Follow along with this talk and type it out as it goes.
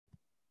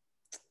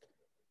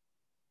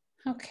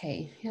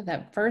Okay, yeah,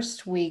 that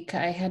first week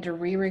I had to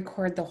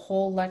re-record the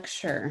whole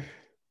lecture.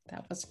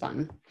 That was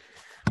fun.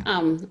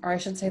 Or I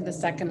should say the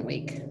second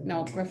week.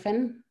 No,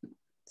 Griffin.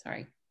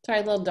 Sorry,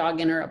 little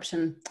dog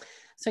interruption.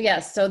 So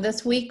yes, so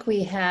this week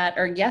we had,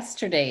 or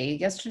yesterday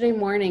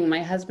morning,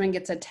 my husband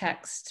gets a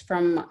text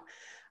from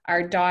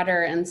our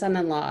daughter and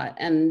son-in-law,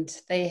 and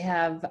they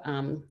have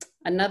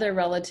another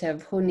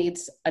relative who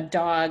needs a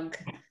dog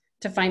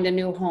to find a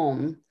new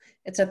home.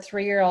 It's a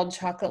 3-year-old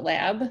chocolate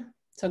lab.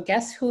 So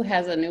guess who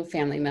has a new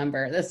family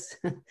member?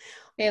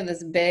 We have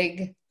this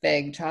big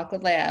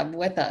chocolate lab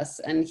with us,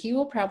 and he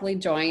will probably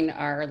join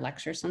our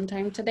lecture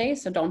sometime today.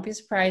 So don't be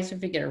surprised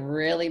if you get a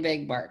really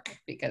big bark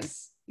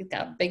because he's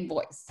got a big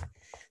voice.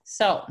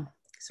 So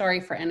sorry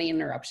for any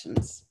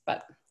interruptions,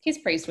 but he's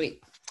pretty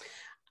sweet.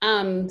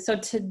 So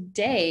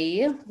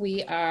today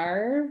we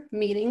are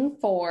meeting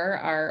for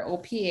our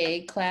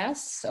OPA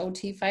class,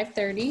 OT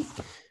 530,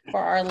 for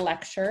our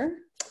lecture.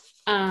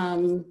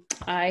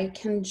 I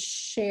can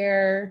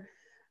share,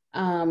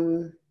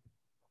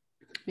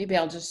 maybe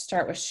I'll just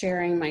start with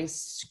sharing my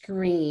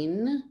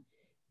screen,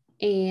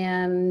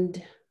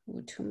 and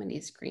too many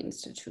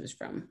screens to choose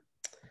from.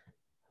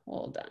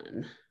 Hold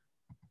on.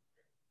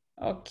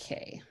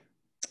 Okay.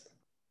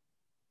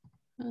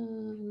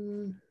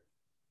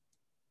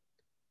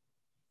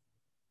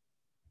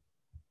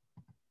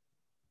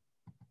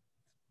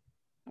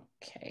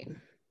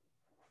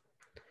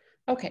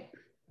 Okay.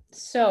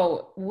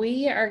 So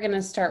we are going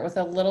to start with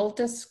a little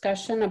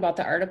discussion about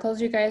the articles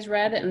you guys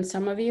read, and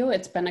some of you,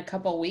 it's been a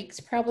couple weeks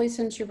probably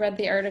since you read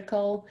the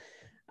article.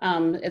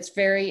 It's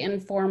very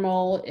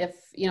informal.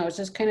 It's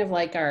just kind of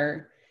like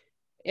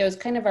it was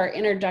kind of our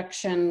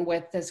introduction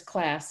with this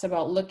class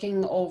about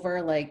looking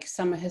over like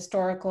some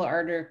historical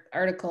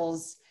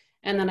articles.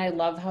 And then I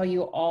love how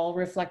you all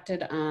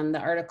reflected on the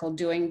article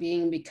Doing,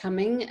 Being,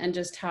 Becoming, and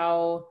just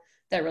how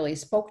that really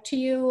spoke to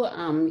you,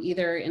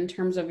 either in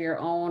terms of your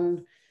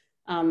own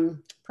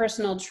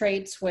personal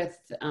traits with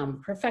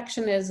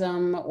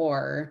perfectionism,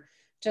 or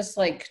just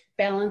like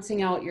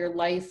balancing out your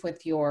life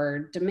with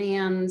your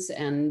demands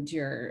and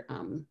your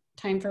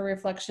time for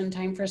reflection,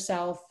 time for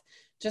self,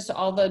 just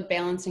all the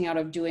balancing out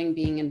of doing,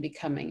 being, and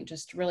becoming.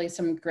 Just really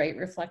some great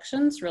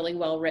reflections, really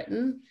well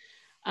written.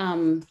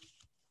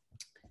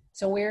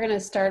 So we're going to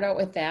start out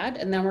with that,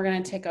 and then we're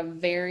going to take a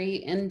very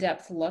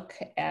in-depth look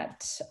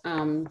at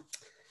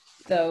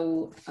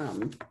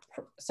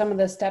some of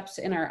the steps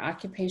in our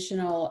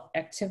occupational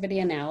activity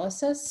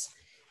analysis,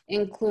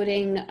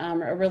 including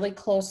a really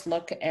close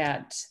look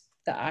at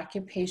the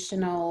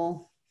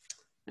occupational,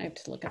 I have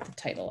to look at the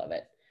title of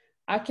it,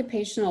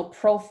 occupational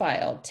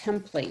profile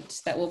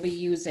template that we'll be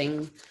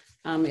using.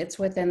 It's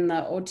within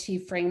the OT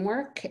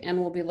framework, and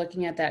we'll be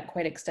looking at that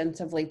quite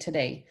extensively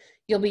today.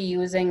 You'll be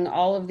using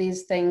all of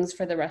these things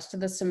for the rest of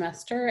the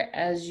semester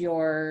as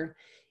you're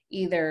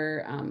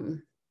either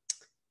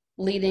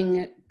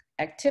leading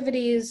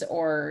activities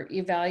or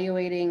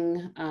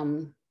evaluating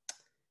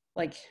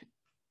like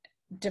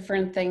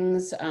different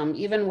things.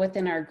 Even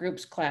within our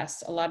groups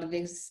class, a lot of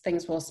these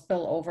things will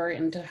spill over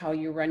into how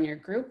you run your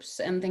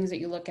groups and things that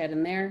you look at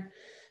in there.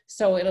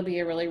 So it'll be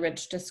a really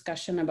rich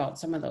discussion about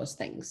some of those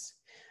things.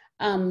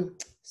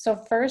 So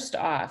first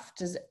off,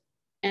 does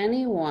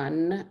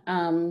anyone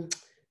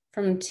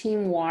from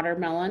Team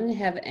Watermelon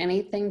have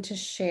anything to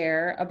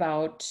share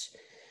about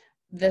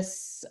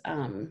this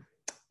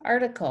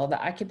article,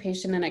 the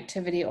occupation and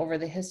activity over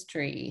the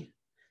history?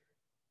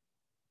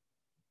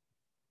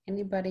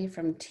 Anybody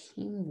from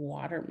Team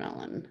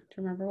Watermelon? Do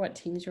you remember what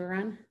teams you were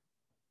on?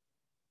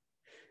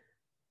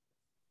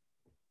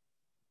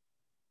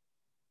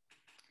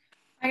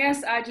 I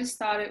guess I just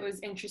thought it was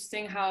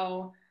interesting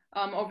how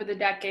over the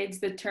decades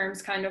the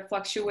terms kind of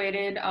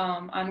fluctuated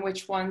on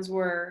which ones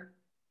were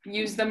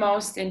used the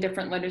most in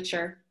different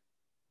literature.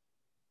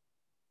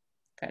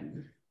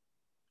 Good.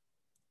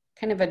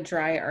 Kind of a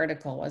dry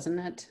article, wasn't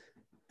it?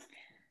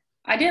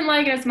 I didn't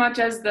like it as much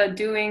as the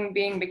Doing,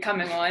 Being,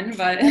 Becoming one,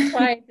 but that's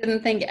why I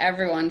didn't think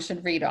everyone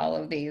should read all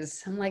of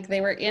these. I'm like,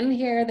 they were in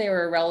here, they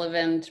were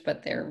relevant,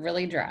 but they're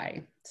really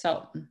dry.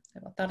 So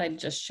I thought I'd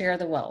just share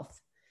the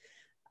wealth.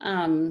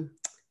 And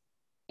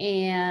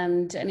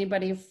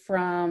anybody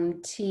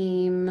from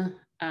team,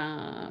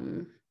 I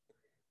don't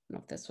know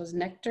if this was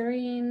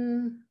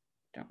Nectarine,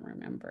 don't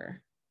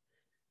remember.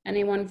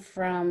 Anyone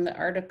from the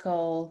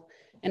article,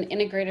 an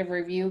integrative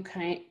review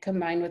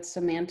combined with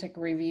semantic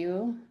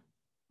review?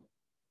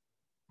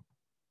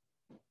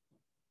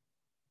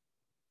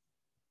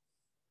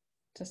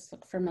 Just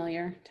look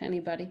familiar to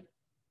anybody?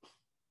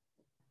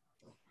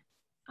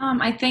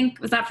 I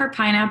think, was that for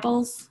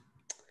pineapples?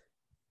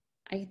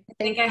 I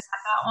think I had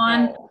that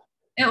one. So.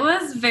 It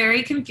was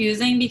very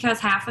confusing because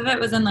half of it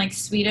was in like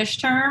Swedish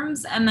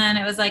terms, and then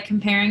it was like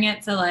comparing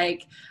it to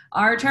like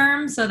our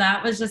terms. So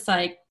that was just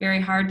like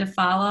very hard to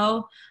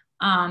follow.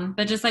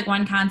 But just like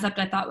one concept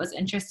I thought was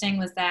interesting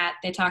was that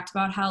they talked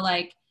about how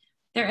like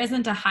there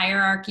isn't a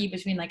hierarchy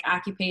between like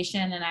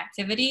occupation and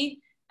activity.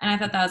 And I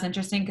thought that was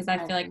interesting because I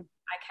feel like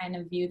I kind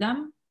of view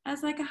them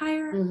as like a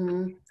hierarchy.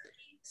 Mm-hmm.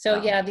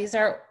 So yeah, these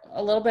are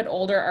a little bit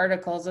older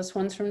articles. This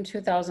one's from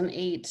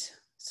 2008.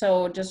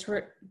 So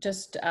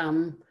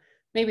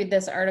maybe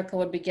this article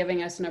would be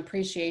giving us an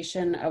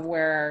appreciation of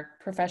where our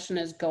profession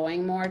is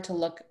going more, to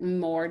look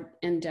more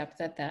in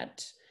depth at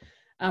that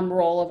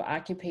role of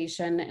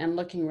occupation, and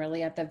looking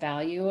really at the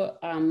value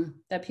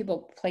that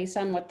people place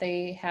on what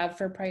they have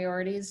for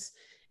priorities,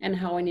 and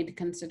how we need to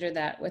consider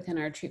that within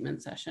our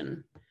treatment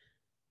session.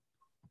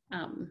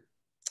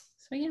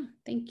 So yeah,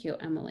 thank you,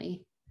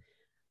 Emily.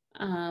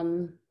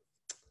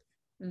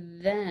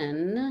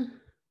 Then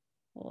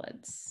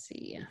let's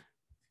see.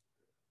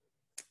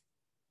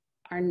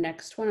 Our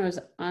next one was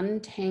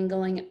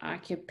Untangling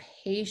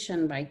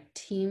Occupation by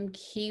Team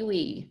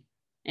Kiwi.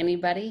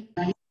 Anybody?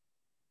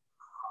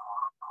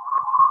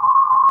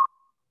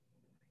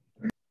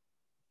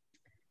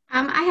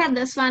 I had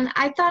this one.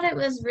 I thought it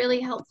was really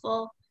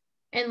helpful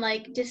in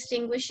like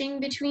distinguishing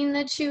between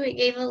the two. It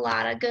gave a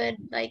lot of good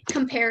like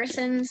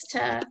comparisons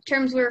to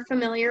terms we were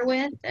familiar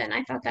with, and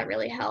I thought that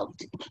really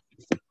helped.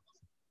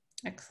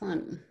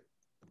 Excellent.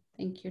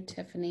 Thank you,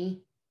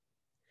 Tiffany.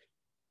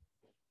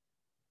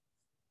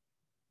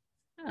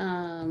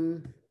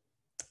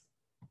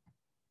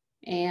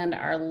 And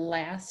our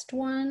last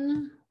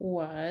one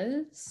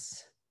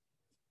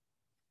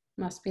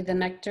must be the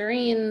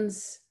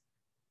Nectarines,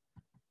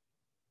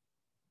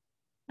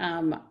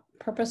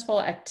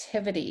 Purposeful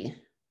Activity.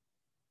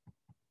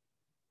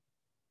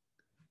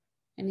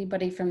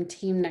 Anybody from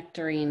Team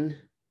Nectarine?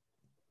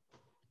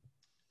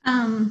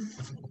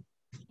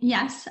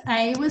 Yes,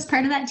 I was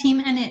part of that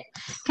team, and it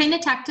kind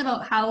of talked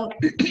about how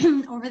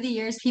over the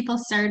years people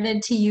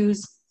started to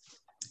use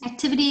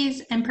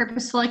activities and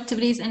purposeful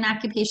activities and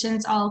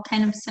occupations, all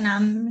kind of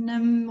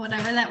synonym,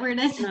 whatever that word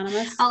is,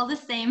 Synonymous. all the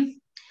same,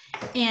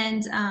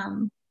 and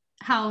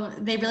how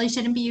they really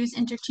shouldn't be used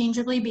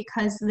interchangeably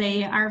because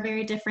they are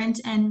very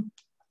different. And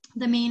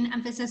the main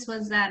emphasis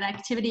was that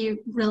activity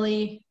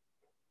really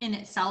in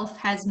itself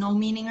has no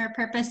meaning or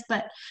purpose,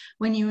 but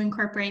when you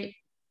incorporate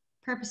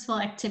purposeful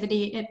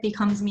activity, it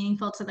becomes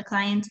meaningful to the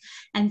client,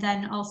 and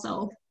then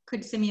also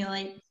could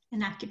simulate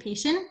an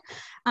occupation.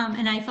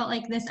 And I felt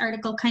like this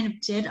article kind of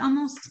did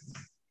almost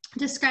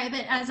describe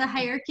it as a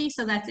hierarchy,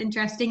 so that's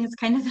interesting. It's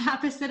kind of the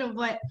opposite of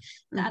what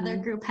the other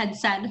group had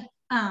said.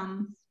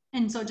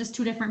 And so just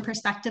two different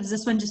perspectives.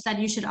 This one just said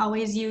you should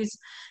always use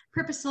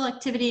purposeful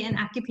activity and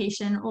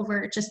occupation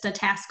over just a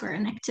task or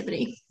an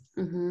activity.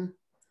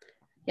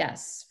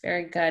 Yes,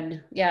 very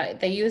good. Yeah,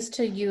 they used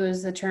to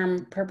use the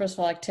term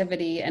purposeful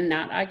activity and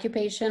not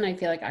occupation. I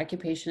feel like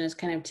occupation is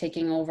kind of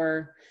taking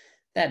over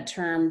that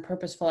term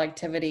purposeful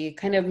activity,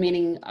 kind of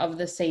meaning of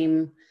the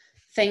same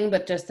thing,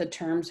 but just the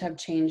terms have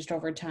changed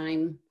over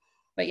time.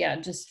 But yeah,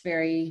 just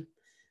very,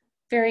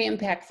 very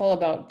impactful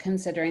about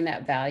considering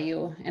that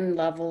value and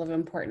level of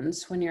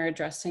importance when you're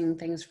addressing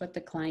things with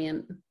the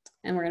client.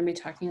 And we're going to be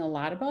talking a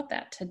lot about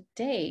that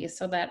today.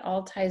 So that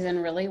all ties in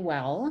really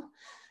well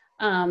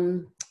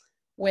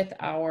with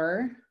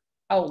our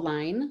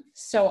outline.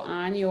 So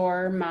on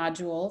your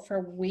module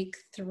for week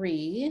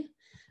 3,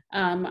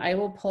 I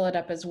will pull it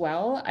up as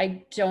well.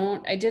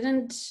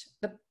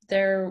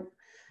 There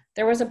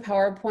was a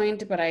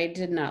PowerPoint, but I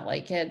did not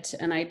like it,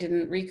 and I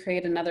didn't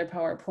recreate another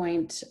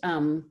PowerPoint.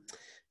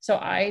 So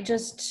I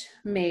just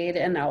made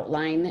an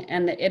outline,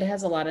 and it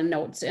has a lot of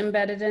notes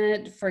embedded in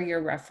it for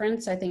your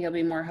reference. I think it'll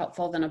be more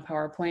helpful than a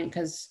PowerPoint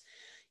because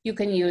you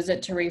can use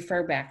it to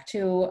refer back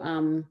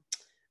to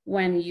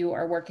when you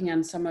are working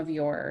on some of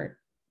your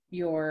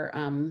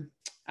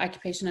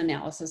occupation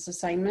analysis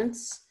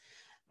assignments.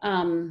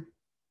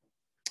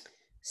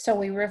 So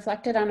we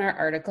reflected on our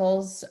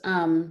articles.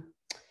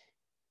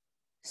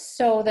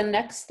 So the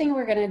next thing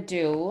we're going to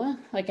do,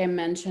 like I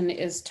mentioned,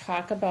 is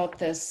talk about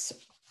this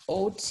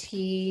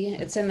OT.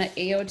 It's in the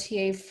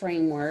AOTA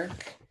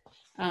framework.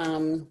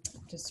 To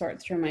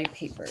sort through my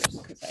papers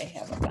because I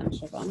have a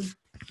bunch of them.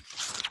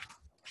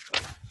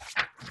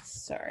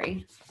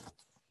 Sorry.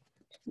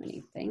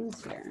 Many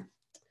things here.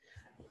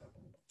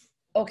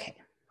 Okay.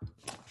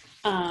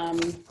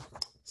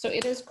 So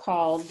it is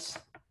called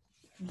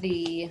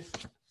the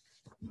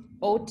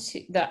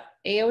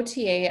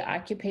AOTA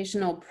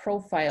Occupational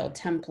Profile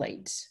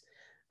Template.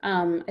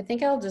 I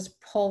think I'll just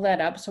pull that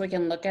up so we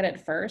can look at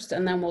it first,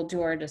 and then we'll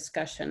do our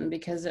discussion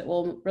because it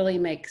will really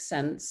make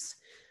sense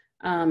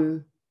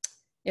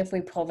if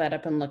we pull that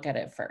up and look at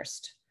it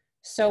first.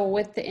 So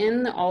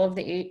within all of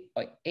the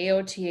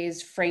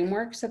AOTA's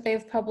frameworks that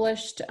they've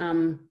published,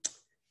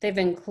 they've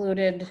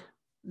included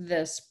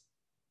this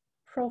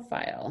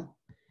profile.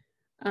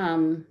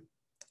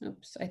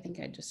 Oops, I think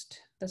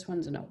this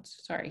one's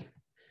notes, sorry.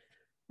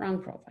 Wrong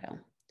profile.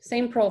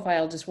 Same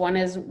profile, just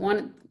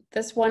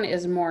this one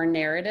is more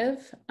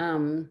narrative.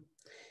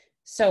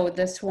 So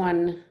this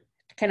one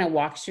kind of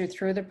walks you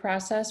through the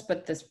process,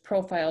 but this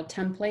profile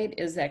template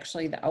is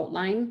actually the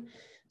outline.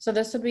 So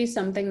this would be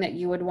something that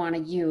you would want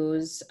to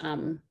use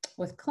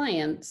with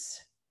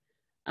clients.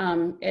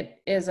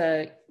 It is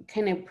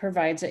kind of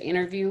provides an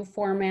interview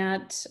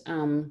format.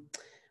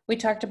 We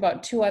talked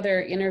about 2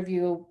 other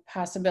interview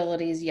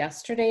possibilities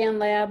yesterday in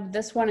lab.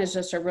 This one is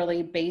just a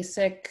really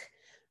basic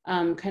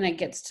kind of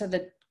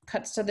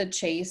cuts to the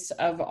chase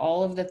of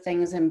all of the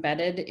things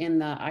embedded in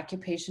the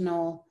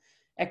occupational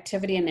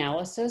activity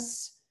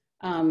analysis.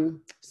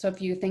 So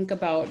if you think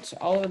about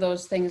all of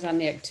those things on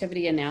the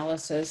activity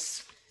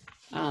analysis,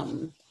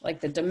 like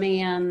the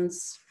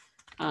demands,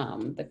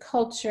 the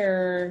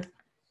culture,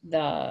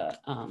 the,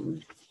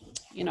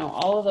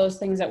 all of those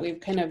things that we've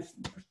kind of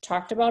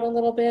talked about a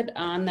little bit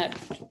on that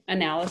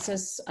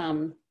analysis,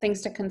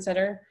 things to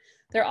consider,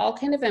 they're all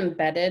kind of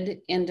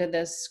embedded into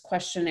this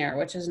questionnaire,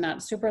 which is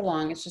not super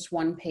long. It's just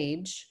 1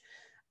 page.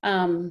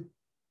 And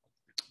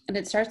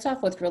it starts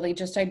off with really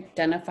just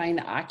identifying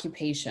the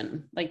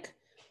occupation. Like,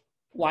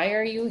 why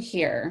are you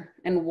here?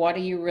 And what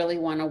do you really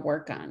want to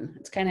work on?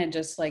 It's kind of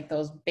just like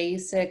those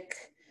basic,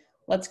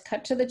 let's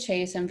cut to the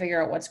chase and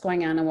figure out what's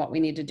going on and what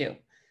we need to do.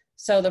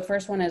 So the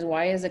first one is,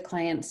 why is a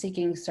client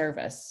seeking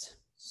service?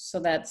 So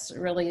that's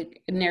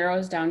really, it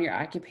narrows down your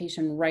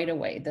occupation right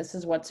away. This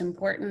is what's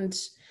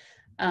important.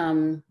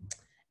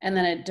 And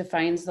then it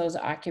defines those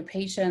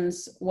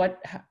occupations.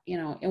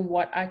 In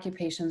what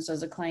occupations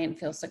does a client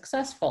feel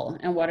successful,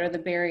 and what are the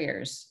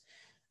barriers?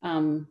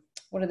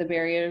 What are the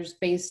barriers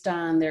based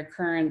on their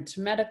current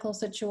medical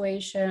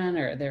situation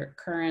or their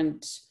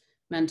current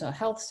mental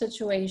health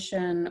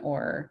situation,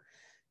 or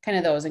kind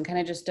of those, and kind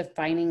of just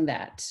defining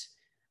that.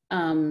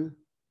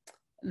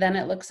 Then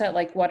it looks at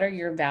like, what are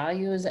your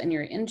values and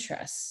your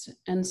interests?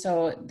 And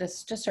so this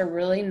is just a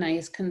really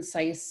nice,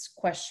 concise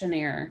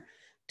questionnaire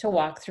to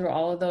walk through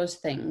all of those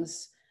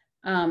things.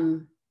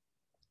 The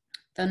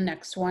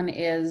next one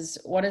is,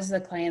 what is the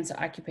client's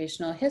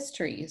occupational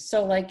history?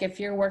 So like if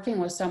you're working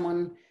with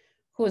someone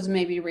who is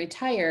maybe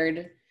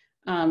retired,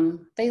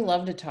 they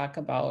love to talk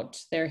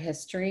about their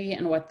history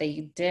and what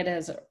they did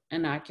as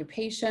an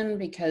occupation,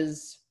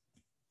 because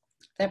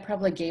that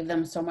probably gave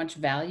them so much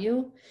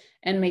value.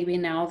 And maybe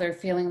now they're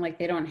feeling like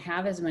they don't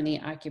have as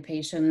many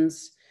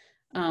occupations.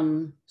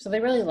 So they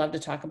really love to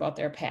talk about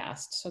their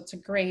past. So it's a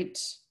great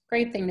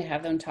thing to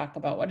have them talk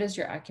about. What is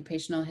your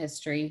occupational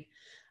history?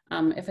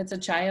 If it's a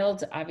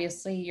child,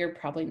 obviously you're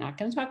probably not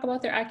going to talk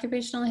about their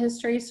occupational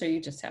history. So you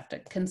just have to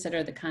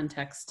consider the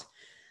context.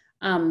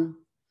 And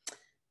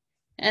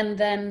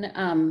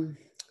then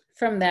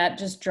from that,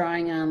 just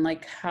drawing on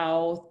like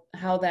how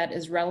that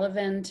is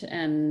relevant,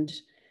 and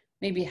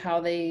maybe how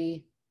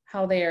they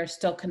are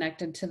still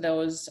connected to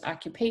those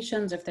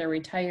occupations if they're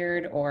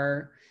retired,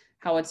 or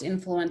how it's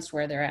influenced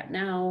where they're at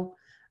now.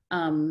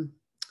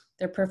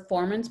 Their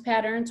performance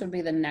patterns would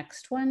be the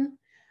next one.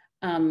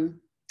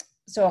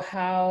 So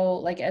how,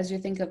 like, as you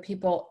think of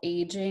people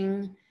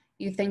aging,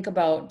 you think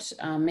about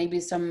maybe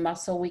some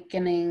muscle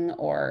weakening,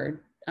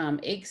 or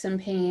aches and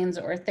pains,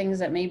 or things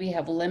that maybe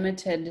have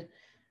limited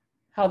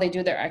how they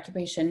do their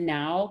occupation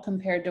now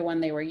compared to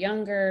when they were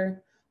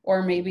younger,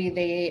 or maybe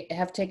they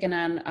have taken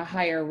on a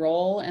higher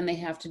role and they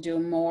have to do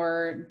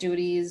more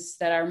duties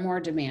that are more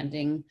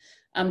demanding.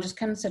 Just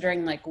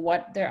considering like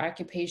what their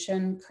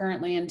occupation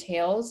currently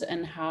entails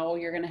and how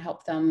you're going to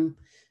help them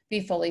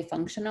be fully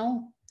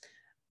functional.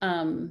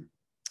 The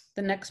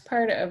next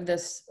part of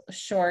this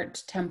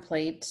short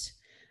template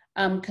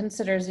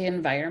considers the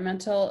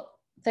environmental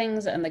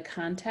things and the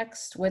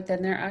context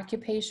within their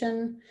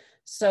occupation.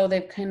 So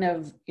they've kind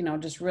of,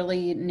 just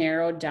really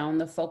narrowed down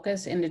the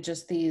focus into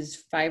just these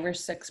 5 or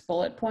 6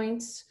 bullet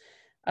points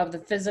of the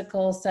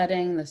physical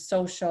setting, the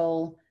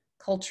social,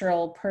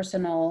 cultural,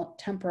 personal,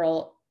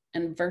 temporal,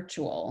 and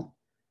virtual.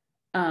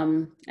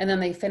 And then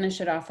they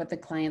finish it off with the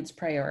client's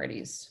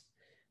priorities.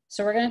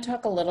 So we're going to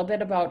talk a little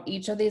bit about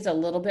each of these a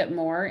little bit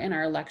more in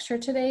our lecture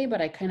today,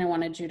 but I kind of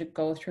wanted you to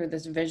go through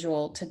this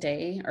visual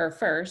today, or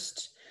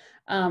first.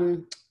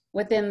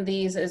 Within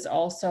these is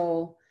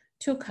also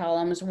 2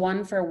 columns,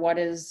 one for what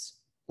is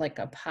like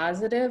a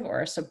positive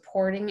or a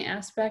supporting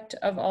aspect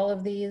of all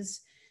of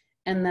these.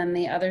 And then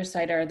the other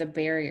side are the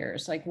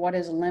barriers, like what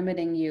is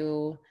limiting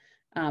you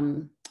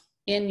in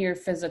your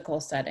physical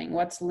setting?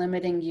 What's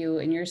limiting you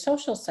in your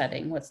social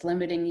setting? What's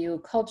limiting you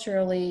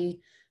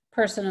culturally,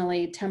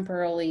 personally,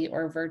 temporally,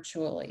 or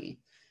virtually?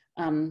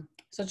 So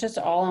it's just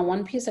all on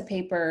one piece of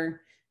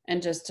paper,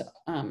 and just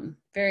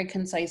very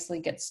concisely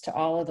gets to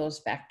all of those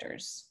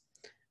factors.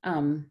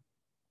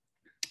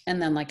 And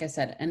then, like I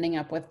said, ending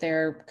up with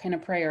their kind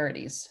of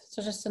priorities.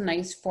 So just a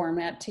nice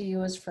format to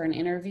use for an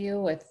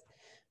interview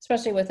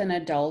especially with an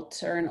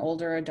adult or an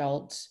older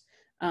adult,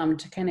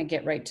 to kind of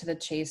get right to the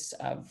chase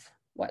of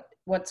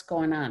what's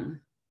going on.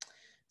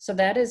 So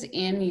that is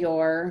in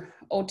your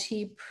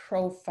OT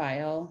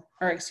profile,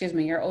 or excuse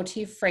me, your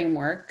OT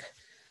framework.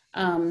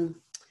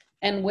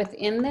 And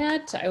within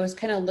that, I was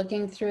kind of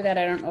looking through that.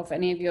 I don't know if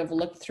any of you have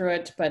looked through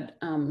it, but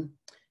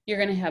you're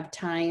going to have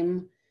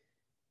time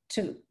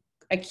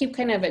I keep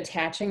kind of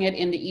attaching it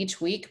into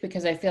each week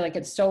because I feel like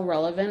it's so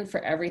relevant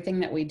for everything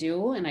that we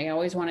do. And I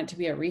always want it to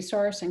be a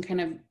resource and kind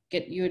of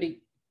get you to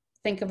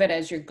think of it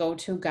as your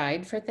go-to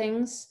guide for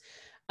things.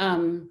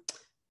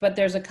 But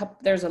there's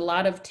a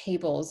lot of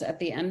tables at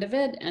the end of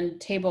it, and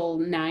table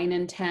 9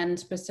 and 10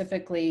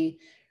 specifically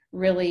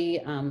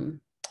really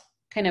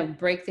kind of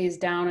break these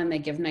down and they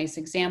give nice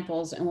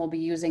examples, and we'll be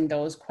using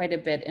those quite a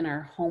bit in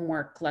our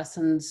homework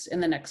lessons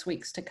in the next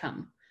weeks to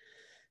come.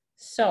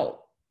 So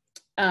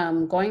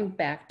going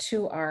back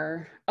to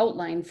our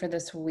outline for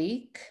this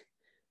week.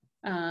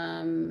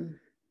 Yes,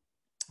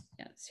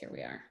 here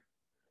we are.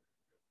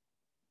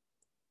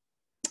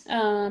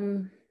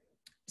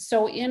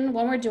 So when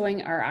we're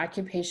doing our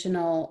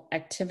occupational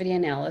activity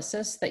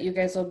analysis that you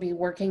guys will be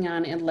working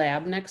on in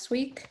lab next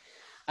week,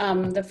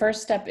 the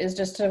first step is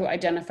just to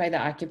identify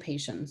the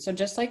occupation. So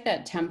just like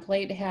that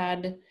template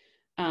had,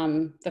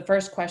 the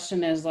first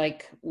question is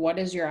like, what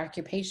is your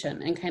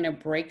occupation? And kind of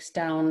breaks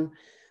down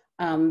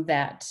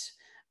that,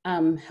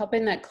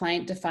 helping that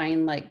client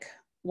define like,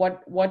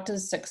 what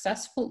does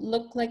successful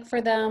look like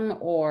for them,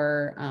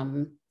 or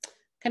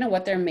kind of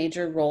what their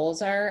major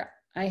roles are.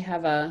 I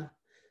have a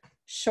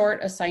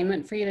short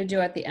assignment for you to do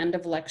at the end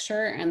of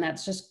lecture, and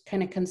that's just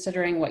kind of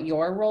considering what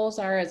your roles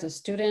are as a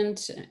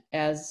student,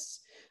 as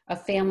a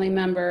family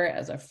member,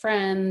 as a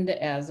friend,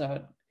 as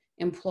a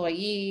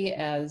employee,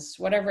 as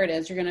whatever it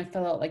is. You're going to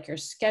fill out like your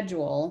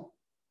schedule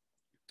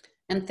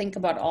and think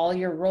about all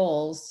your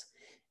roles,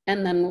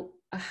 and then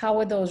how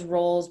would those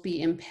roles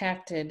be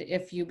impacted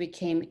if you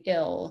became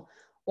ill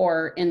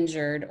or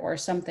injured or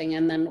something,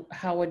 and then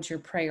how would your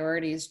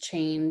priorities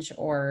change,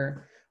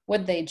 or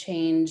would they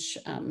change?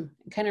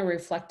 Kind of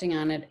reflecting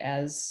on it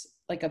as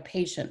like a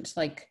patient,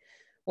 like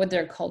would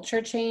their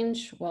culture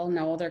change? Well,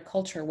 no, their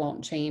culture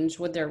won't change.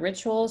 Would their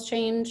rituals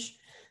change?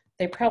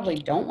 They probably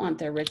don't want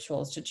their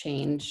rituals to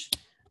change.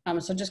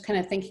 So just kind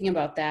of thinking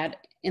about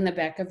that in the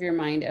back of your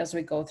mind as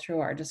we go through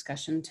our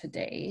discussion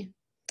today.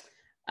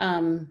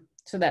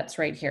 So that's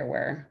right here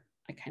where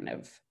I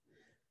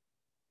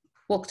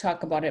we'll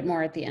talk about it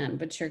more at the end,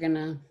 but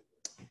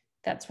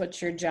that's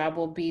what your job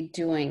will be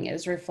doing,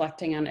 is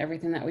reflecting on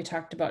everything that we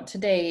talked about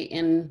today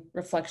in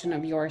reflection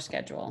of your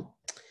schedule.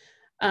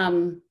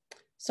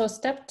 So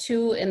step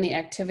 2 in the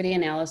activity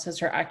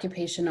analysis, or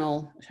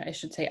occupational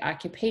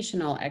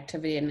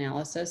activity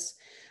analysis,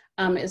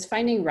 is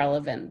finding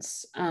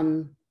relevance.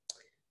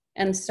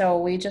 And so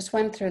we just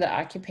went through the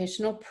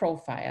occupational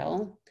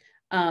profile.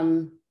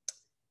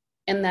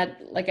 And that,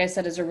 like I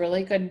said, is a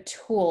really good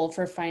tool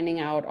for finding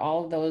out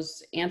all of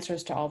those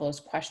answers to all those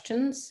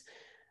questions.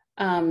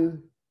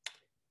 And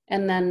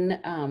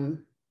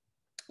then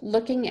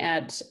looking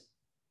at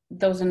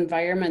those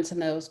environments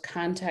and those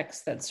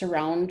contexts that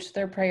surround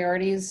their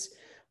priorities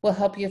will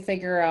help you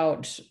figure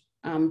out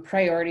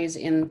priorities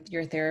in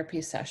your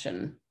therapy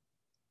session.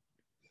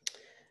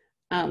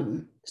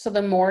 So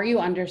the more you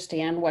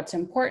understand what's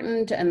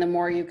important, and the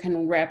more you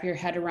can wrap your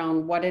head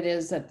around what it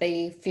is that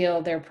they feel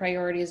their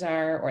priorities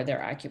are, or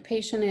their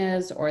occupation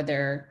is, or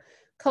their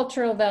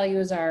cultural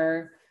values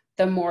are,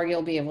 the more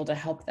you'll be able to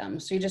help them.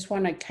 So you just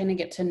want to kind of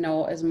get to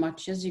know as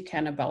much as you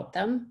can about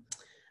them.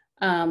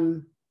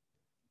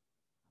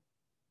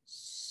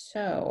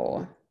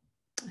 So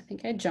I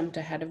think I jumped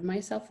ahead of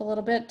myself a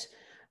little bit.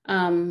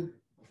 Let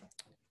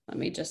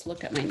me just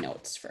look at my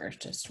notes for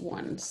just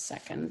 1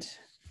 second.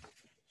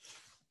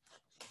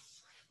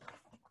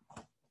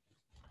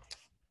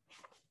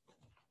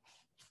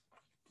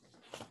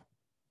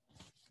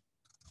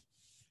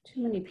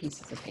 Too many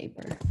pieces of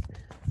paper.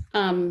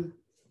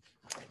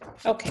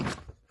 Okay.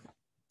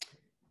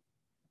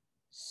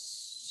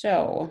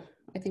 So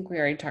I think we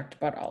already talked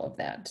about all of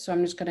that. So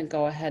I'm just going to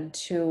go ahead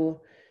to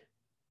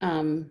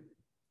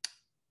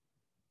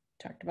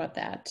talked about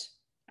that.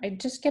 I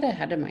just get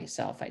ahead of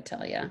myself, I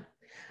tell you.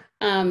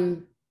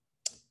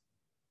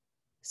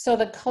 So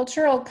the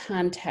cultural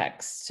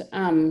context,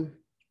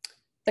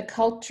 the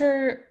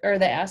culture or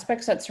the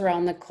aspects that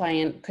surround the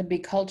client could be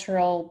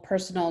cultural,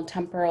 personal,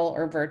 temporal,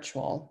 or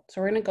virtual.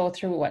 So we're going to go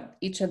through what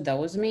each of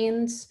those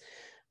means.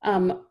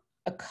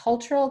 A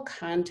cultural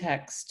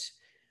context,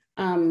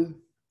 it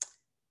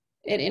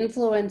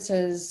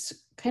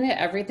influences kind of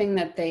everything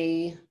that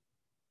they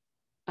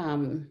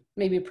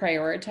maybe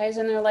prioritize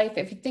in their life.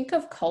 If you think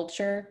of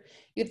culture,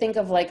 you think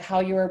of like how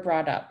you were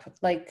brought up,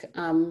 like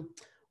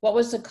what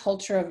was the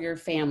culture of your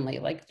family?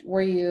 Like,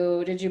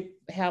 did you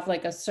have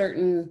like a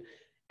certain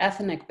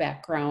ethnic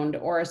background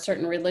or a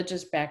certain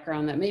religious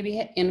background that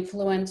maybe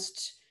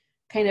influenced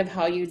kind of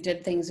how you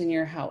did things in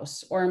your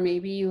house? Or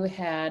maybe you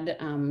had,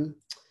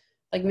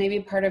 like maybe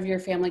part of your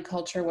family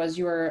culture was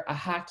you were a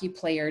hockey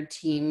player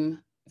team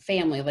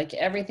family, like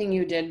everything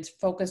you did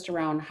focused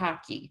around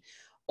hockey,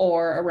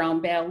 or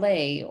around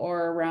ballet,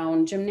 or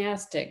around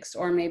gymnastics,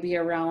 or maybe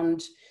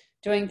around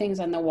doing things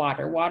on the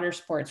water. Water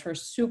sports were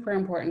super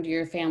important to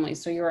your family.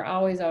 So you were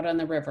always out on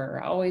the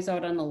river, always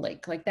out on the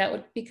lake. Like that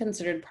would be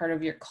considered part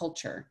of your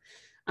culture.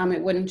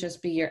 It wouldn't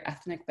just be your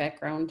ethnic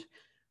background.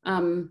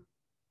 So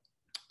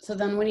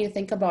then when you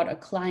think about a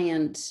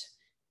client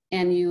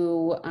and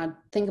you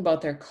think about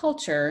their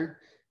culture,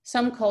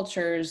 some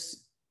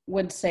cultures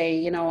would say,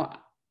 you know,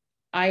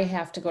 I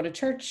have to go to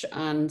church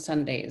on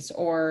Sundays,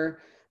 or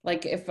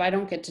like if I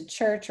don't get to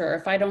church, or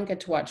if I don't get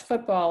to watch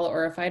football,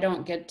 or if I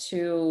don't get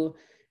to,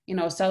 you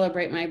know,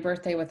 celebrate my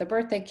birthday with a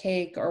birthday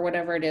cake or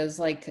whatever it is,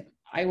 like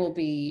I will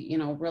be, you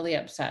know, really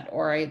upset,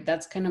 or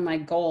that's kind of my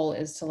goal,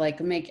 is to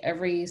like make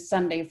every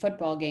Sunday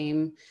football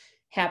game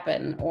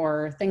happen,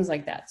 or things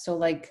like that. So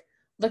like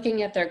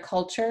looking at their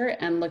culture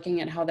and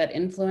looking at how that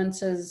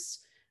influences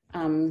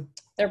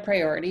their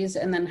priorities,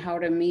 and then how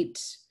to meet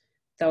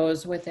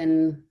those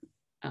within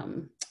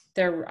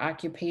their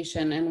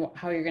occupation, and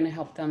how you're going to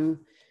help them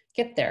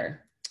get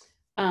there.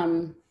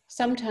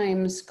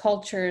 Sometimes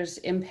cultures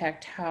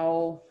impact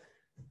how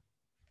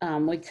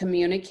we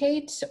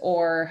communicate,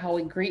 or how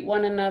we greet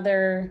one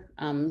another,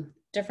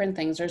 different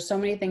things. There's so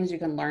many things you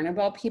can learn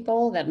about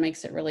people that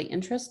makes it really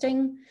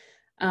interesting.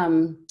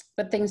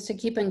 But things to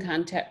keep in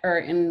contact or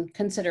in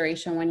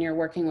consideration when you're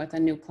working with a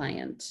new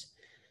client.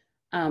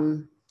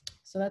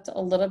 So that's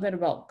a little bit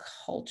about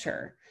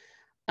culture.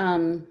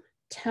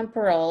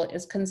 Temporal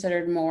is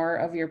considered more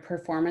of your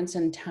performance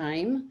and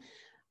time.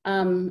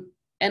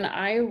 And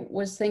I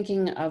was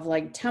thinking of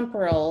like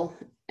temporal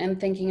and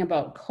thinking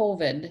about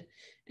COVID,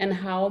 and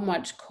how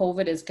much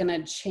COVID is going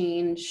to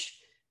change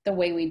the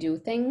way we do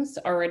things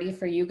already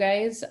for you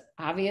guys.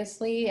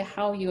 Obviously,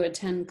 how you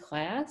attend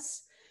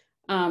class,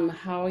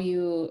 how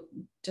you,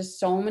 just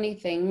so many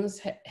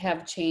things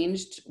have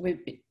changed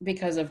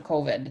because of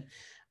COVID.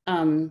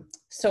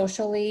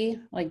 Socially,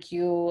 like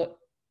you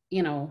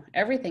know,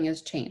 everything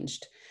has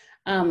changed.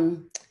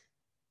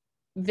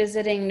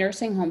 Visiting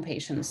nursing home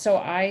patients. So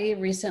I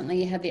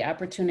recently had the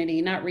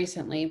opportunity, not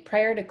recently,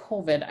 prior to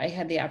COVID, I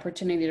had the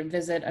opportunity to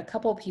visit a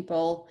couple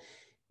people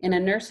in a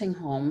nursing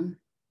home.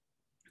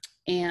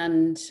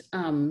 And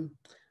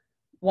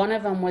one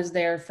of them was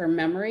there for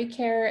memory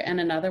care, and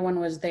another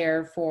one was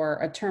there for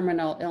a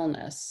terminal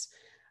illness.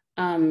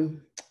 And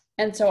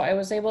so I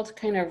was able to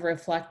kind of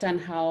reflect on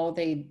how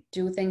they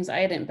do things.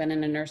 I hadn't been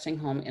in a nursing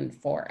home in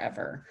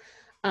forever.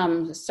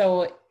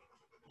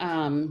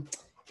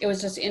 It was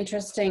just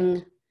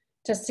interesting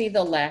to see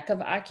the lack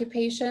of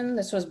occupation.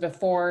 This was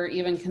before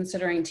even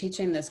considering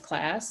teaching this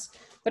class,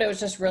 but it was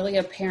just really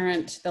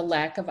apparent, the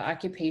lack of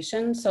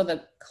occupation. So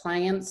the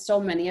clients, so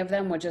many of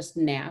them would just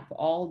nap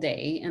all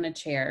day in a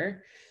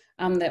chair.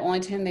 The only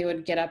time they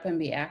would get up and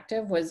be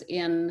active was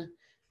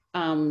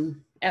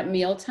at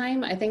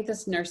mealtime. I think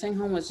this nursing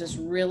home was just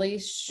really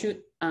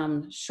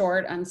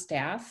short on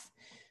staff.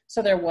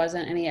 So there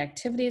wasn't any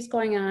activities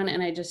going on.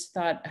 And I just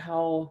thought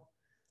how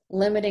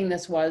limiting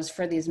this was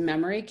for these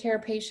memory care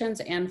patients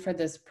and for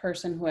this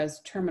person who has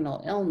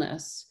terminal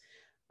illness.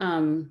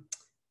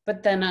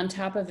 But then on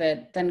top of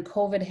it, then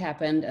COVID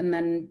happened, and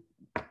then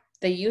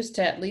they used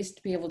to at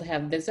least be able to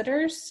have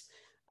visitors.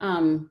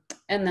 And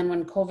then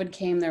when COVID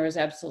came, there was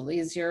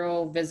absolutely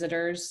zero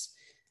visitors.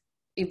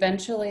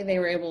 Eventually they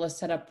were able to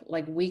set up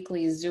like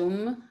weekly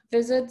Zoom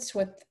visits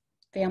with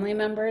family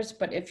members.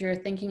 But if you're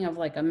thinking of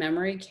like a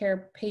memory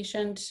care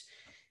patient,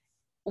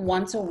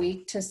 once a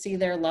week to see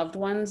their loved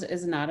ones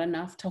is not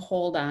enough to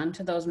hold on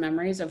to those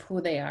memories of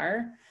who they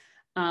are.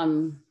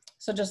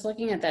 So just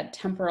looking at that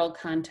temporal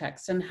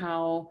context and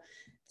how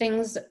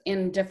things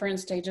in different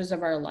stages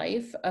of our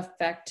life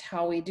affect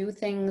how we do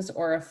things,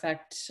 or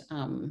affect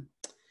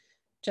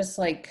just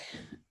like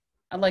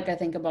I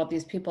think about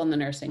these people in the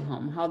nursing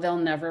home, how they'll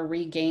never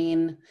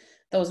regain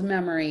those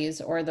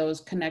memories or those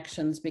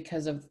connections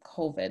because of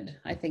COVID.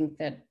 I think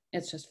that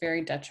it's just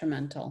very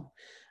detrimental.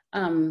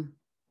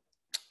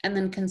 And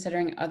then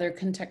considering other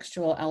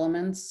contextual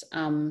elements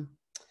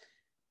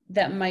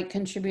that might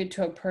contribute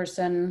to a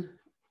person,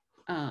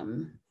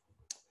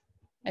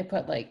 I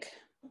put like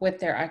with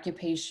their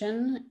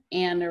occupation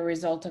and a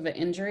result of an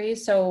injury.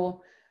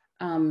 So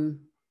I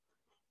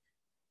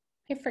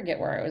forget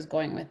where I was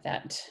going with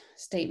that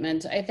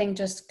statement. I think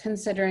just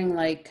considering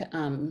like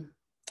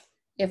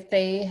if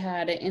they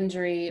had an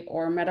injury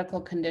or medical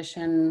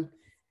condition,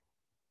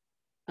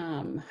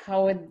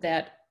 how would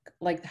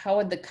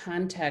the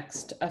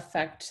context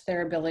affect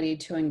their ability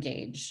to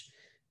engage?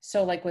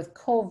 So like with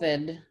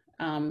COVID,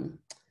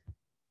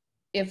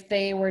 if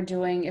they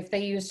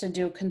used to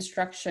do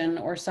construction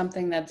or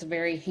something that's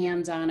very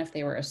hands-on, if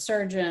they were a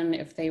surgeon,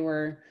 if they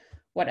were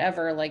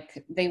whatever,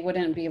 like they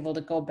wouldn't be able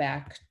to go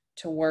back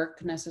to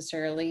work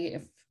necessarily,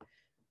 if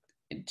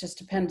just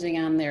depending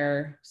on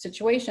their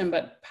situation,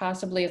 but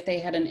possibly if they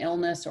had an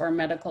illness or a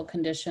medical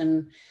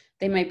condition,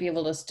 they might be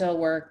able to still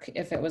work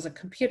if it was a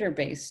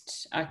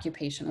computer-based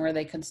occupation where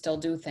they could still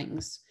do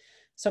things.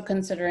 So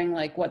considering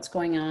like what's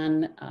going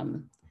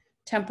on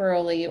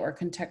temporally or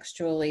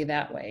contextually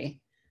that way.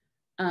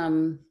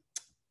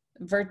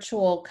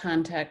 Virtual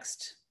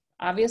context,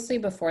 obviously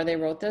before they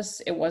wrote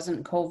this, it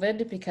wasn't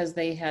COVID because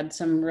they had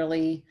some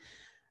really,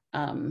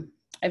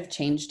 I've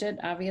changed it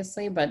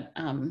obviously, but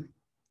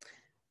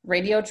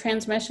radio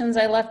transmissions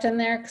I left in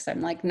there because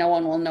I'm like, no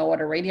one will know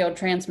what a radio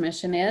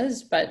transmission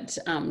is, but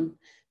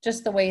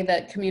just the way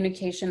that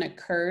communication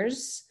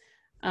occurs.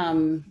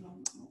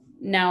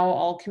 Now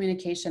all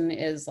communication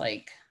is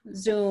like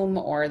Zoom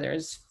or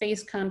there's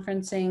face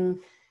conferencing,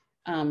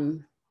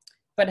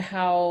 but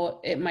how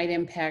it might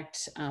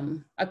impact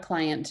a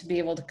client to be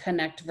able to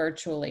connect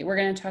virtually. We're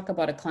going to talk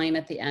about a client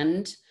at the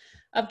end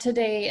of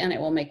today, and it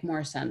will make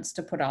more sense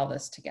to put all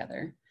this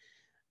together.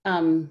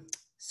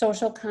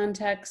 Social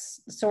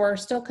context, so we're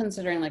still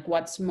considering like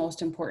what's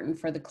most important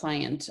for the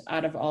client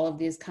out of all of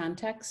these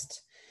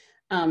contexts,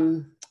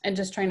 and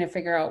just trying to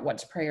figure out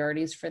what's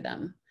priorities for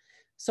them.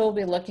 So we'll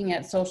be looking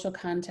at social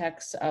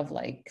context of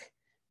like,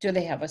 do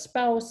they have a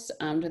spouse?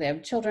 Do they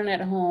have children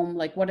at home?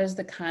 Like, what is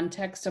the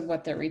context of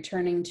what they're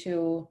returning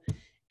to?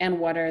 And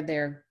what are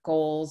their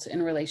goals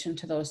in relation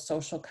to those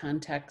social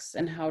contexts?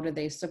 And how do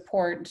they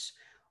support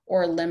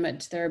or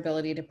limit their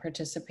ability to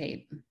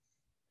participate?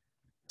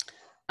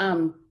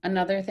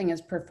 Another thing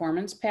is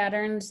performance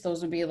patterns.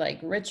 Those would be like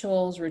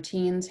rituals,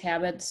 routines,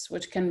 habits,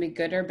 which can be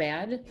good or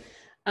bad.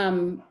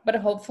 But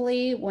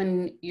hopefully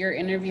when you're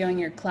interviewing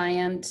your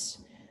client,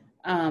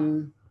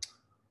 and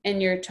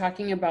you're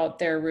talking about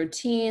their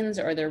routines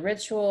or their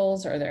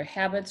rituals or their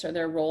habits or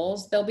their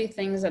roles, there'll be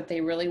things that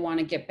they really want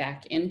to get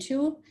back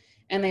into,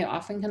 and they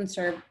often can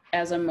serve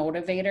as a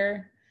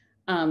motivator.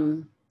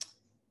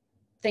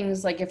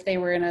 Things like if they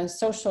were in a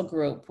social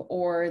group,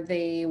 or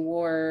they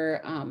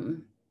were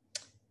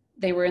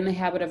in the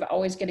habit of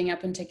always getting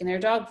up and taking their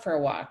dog for a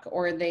walk,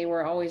 or they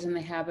were always in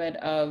the habit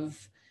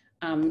of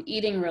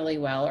eating really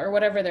well, or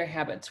whatever their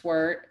habits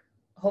were.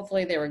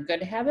 Hopefully they were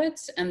good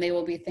habits, and they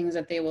will be things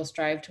that they will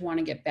strive to want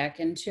to get back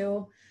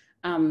into.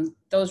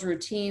 Those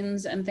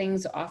routines and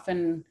things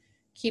often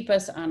keep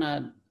us on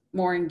a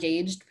more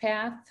engaged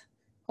path,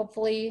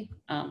 hopefully.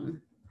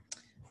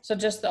 So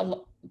just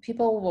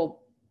people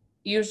will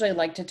usually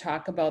like to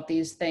talk about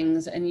these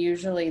things, and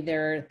usually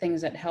they're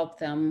things that help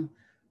them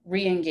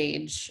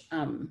re-engage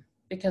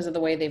because of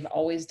the way they've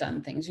always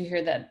done things. You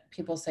hear that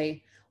people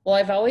say, well,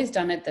 I've always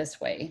done it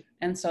this way.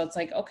 And so it's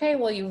like, okay,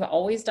 well, you've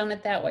always done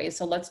it that way.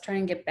 So let's try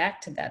and get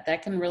back to that.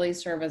 That can really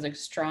serve as a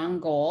strong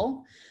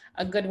goal,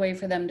 a good way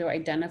for them to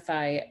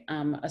identify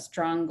a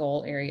strong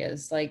goal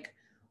areas like,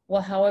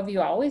 well, how have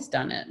you always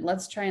done it?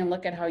 Let's try and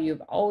look at how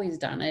you've always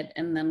done it,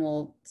 and then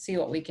we'll see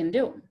what we can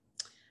do.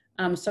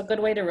 So a good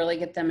way to really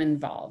get them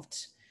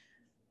involved.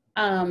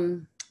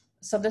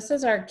 So this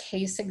is our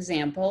case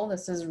example.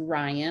 This is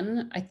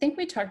Ryan. I think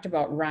we talked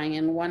about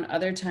Ryan one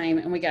other time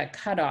and we got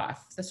cut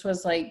off. This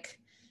was like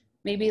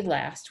maybe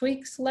last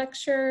week's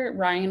lecture.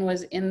 Ryan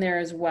was in there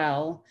as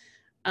well.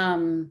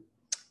 And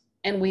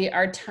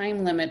our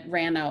time limit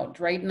ran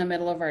out right in the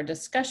middle of our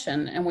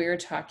discussion, and we were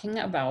talking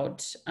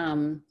about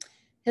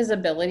his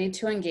ability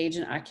to engage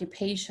in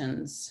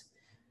occupations.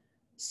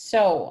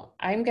 So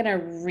I'm gonna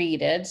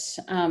read it,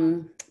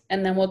 and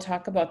then we'll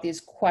talk about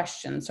these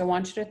questions. So I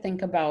want you to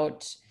think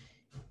about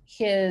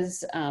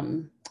his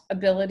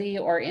ability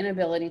or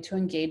inability to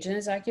engage in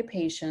his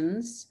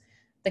occupations,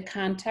 the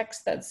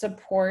context that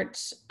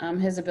supports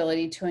his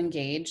ability to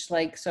engage,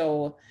 like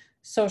so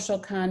social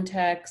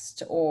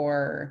context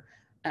or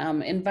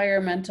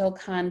environmental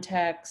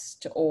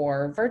context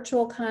or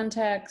virtual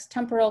context,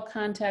 temporal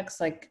context,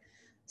 like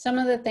some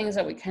of the things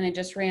that we kind of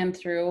just ran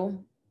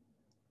through.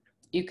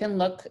 You can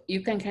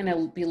kind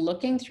of be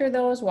looking through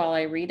those while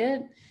I read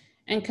it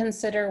and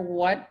consider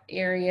what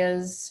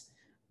areas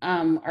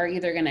are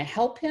either going to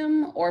help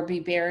him or be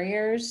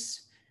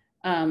barriers,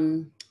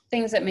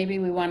 things that maybe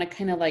we want to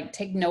kind of like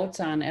take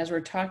notes on as we're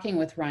talking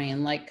with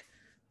Ryan, like,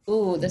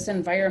 ooh, this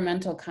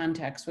environmental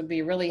context would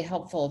be really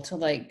helpful to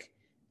like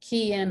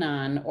key in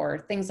on, or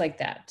things like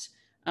that.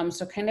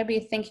 So kind of be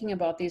thinking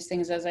about these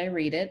things as I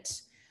read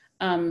it.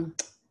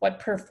 What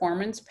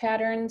performance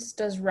patterns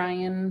does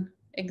Ryan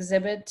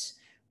exhibit?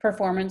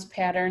 Performance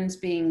patterns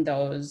being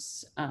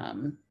those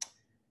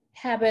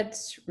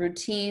habits,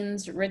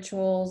 routines,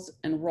 rituals,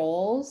 and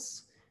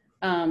roles.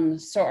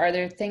 So are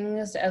there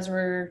things as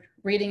we're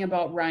reading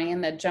about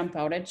Ryan that jump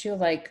out at you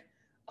like,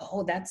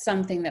 oh, that's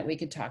something that we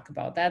could talk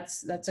about.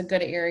 That's a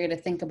good area to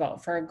think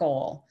about for a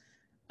goal.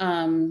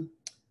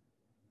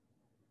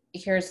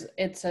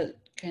 It's a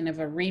kind of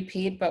a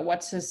repeat, but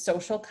what's his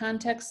social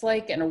context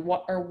like, and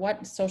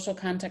what social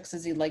context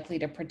is he likely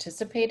to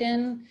participate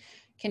in?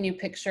 Can you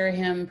picture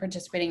him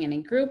participating in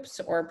any groups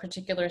or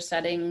particular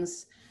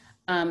settings?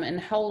 And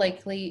how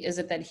likely is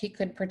it that he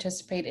could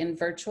participate in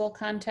virtual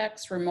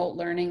contexts, remote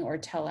learning, or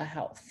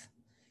telehealth?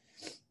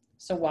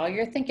 So while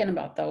you're thinking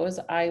about those,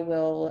 I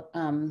will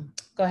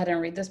go ahead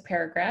and read this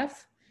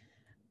paragraph.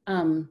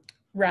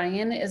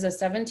 Ryan is a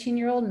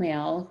 17-year-old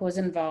male who was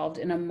involved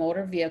in a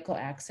motor vehicle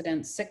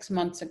accident 6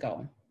 months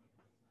ago.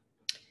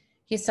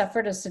 He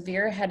suffered a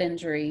severe head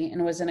injury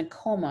and was in a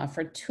coma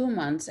for 2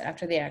 months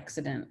after the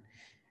accident.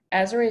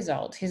 As a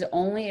result, he's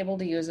only able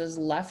to use his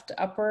left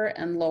upper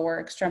and lower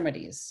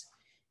extremities.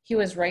 He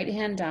was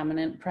right-hand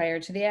dominant prior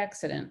to the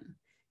accident.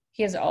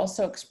 He is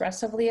also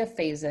expressively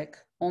aphasic,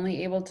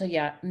 only able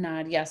to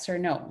nod yes or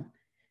no.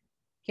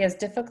 He has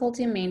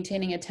difficulty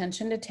maintaining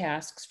attention to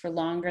tasks for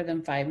longer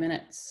than 5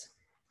 minutes.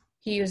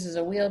 He uses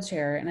a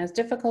wheelchair and has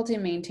difficulty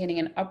maintaining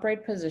an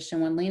upright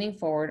position when leaning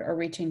forward or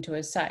reaching to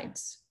his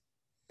sides.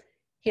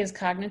 He is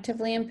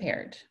cognitively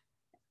impaired,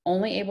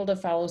 only able to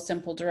follow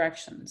simple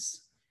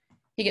directions.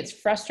 He gets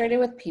frustrated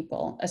with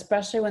people,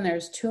 especially when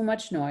there's too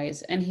much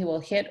noise, and he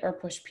will hit or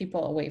push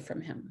people away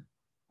from him.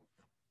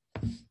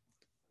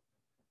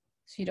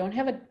 So you don't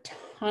have a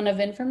ton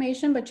of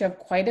information, but you have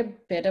quite a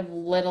bit of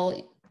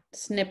little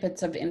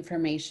snippets of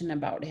information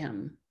about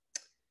him.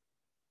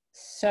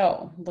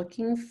 So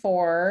looking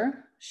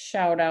for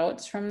shout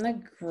outs from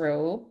the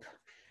group.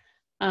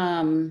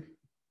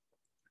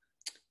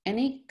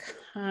 Any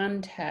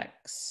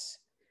context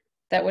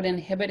that would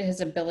inhibit his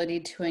ability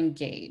to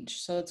engage.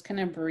 So let's kind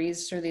of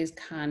breeze through these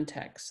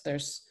contexts.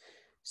 There's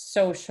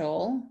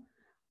social.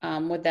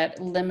 Would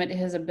that limit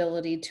his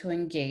ability to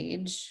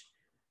engage?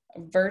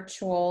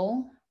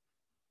 Virtual,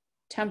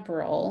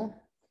 temporal.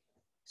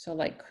 So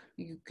like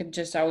you could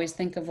just always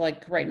think of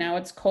like right now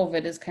it's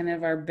COVID is kind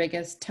of our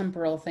biggest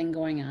temporal thing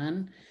going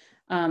on.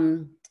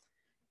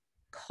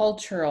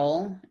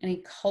 Cultural,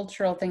 any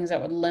cultural things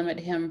that would limit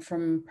him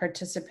from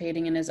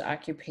participating in his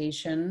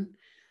occupation.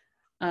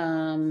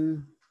 Yeah,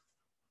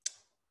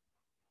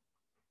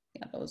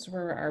 those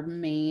were our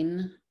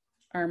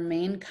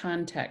main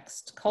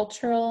context: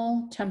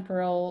 cultural,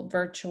 temporal,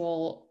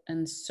 virtual,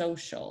 and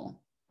social.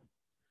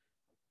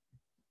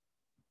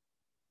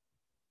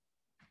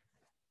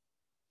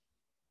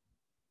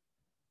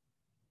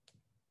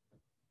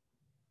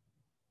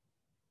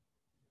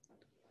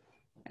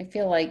 I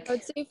feel like I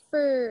would say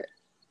for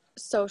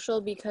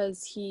social,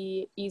 because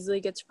he easily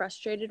gets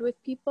frustrated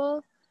with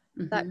people,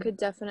 that could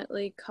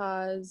definitely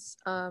cause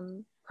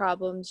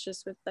problems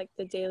just with like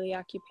the daily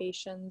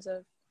occupations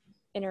of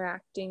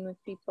interacting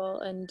with people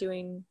and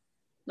doing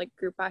like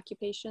group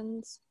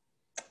occupations.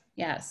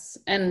 yes,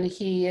 and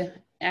he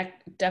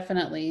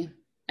definitely,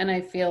 and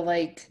I feel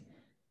like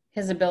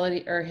his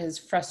ability or his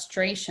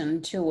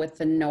frustration too with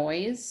the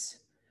noise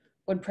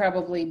would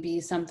probably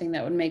be something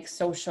that would make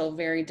social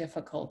very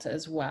difficult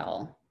as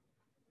well.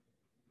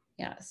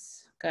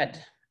 Yes, good.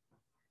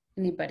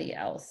 Anybody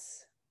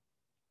else?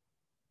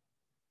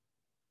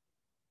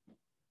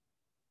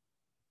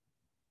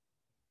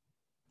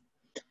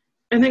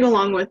 I think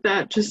along with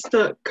that, just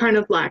the kind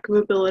of lack of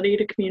ability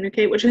to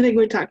communicate, which I think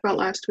we talked about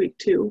last week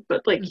too,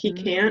 but like he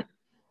can't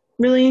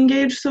really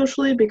engage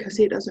socially because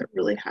he doesn't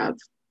really have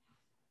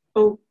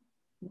a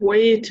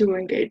way to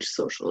engage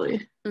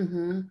socially.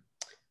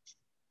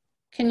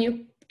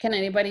 Can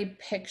anybody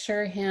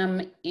picture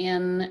him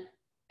in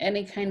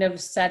any kind of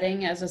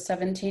setting as a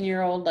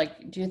 17-year-old?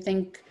 Like, do you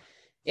think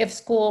if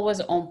school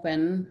was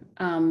open,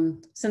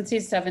 since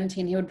he's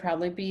 17, he would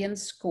probably be in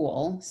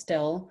school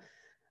still.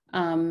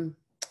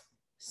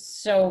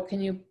 So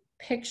can you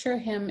picture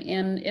him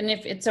in, and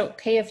if it's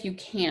okay if you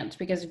can't,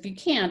 because if you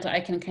can't, I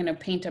can kind of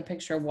paint a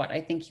picture of what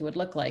I think he would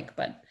look like,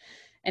 but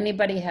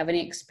anybody have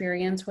any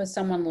experience with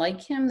someone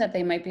like him that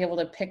they might be able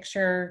to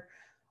picture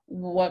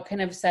what kind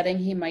of setting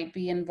he might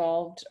be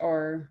involved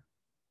or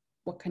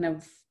what kind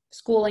of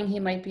schooling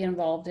he might be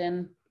involved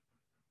in?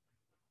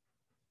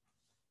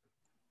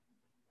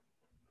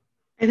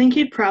 I think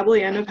he'd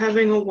probably end up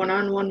having a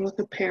one-on-one with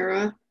a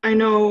para. I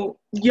know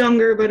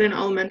younger, but in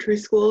elementary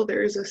school,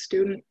 there's a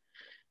student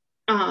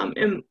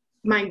in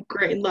my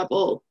grade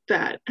level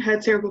that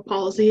had cerebral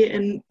palsy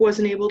and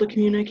wasn't able to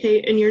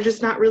communicate, and you're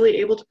just not really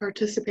able to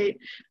participate.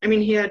 I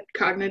mean, he had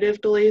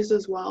cognitive delays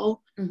as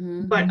well,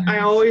 but I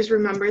always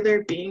remember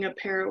there being a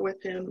para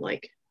with him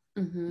like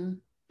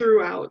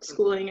throughout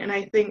schooling, and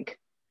I think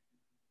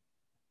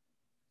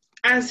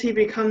as he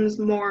becomes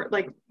more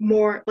like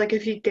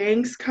if he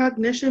gains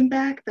cognition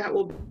back, that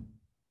will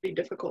be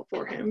difficult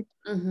for him.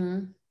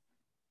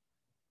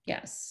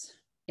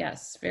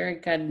 Yes, very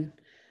good.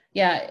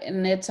 Yeah,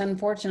 and it's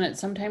unfortunate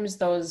sometimes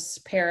those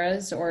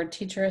paras or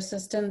teacher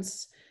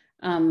assistants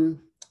kind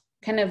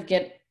of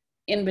get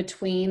in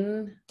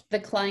between the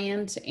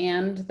client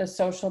and the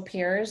social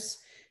peers,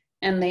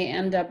 and they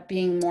end up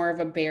being more of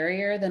a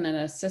barrier than an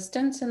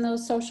assistance in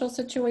those social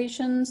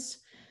situations.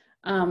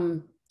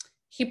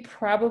 He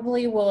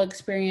probably will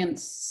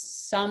experience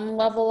some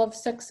level of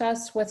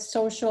success with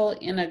social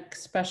in a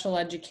special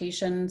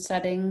education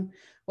setting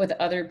with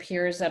other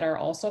peers that are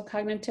also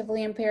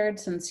cognitively impaired,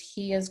 since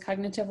he is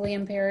cognitively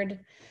impaired.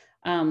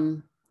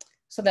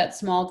 So that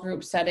small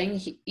group setting,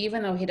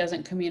 even though he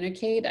doesn't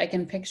communicate, I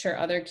can picture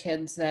other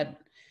kids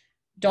that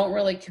don't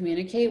really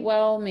communicate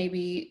well.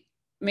 Maybe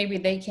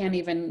they can't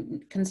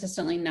even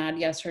consistently nod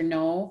yes or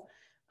no,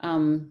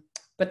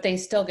 but they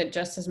still get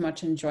just as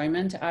much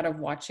enjoyment out of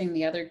watching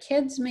the other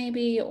kids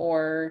maybe,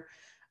 or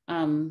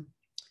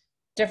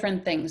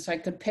different things. So I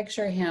could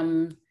picture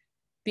him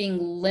being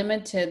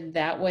limited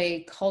that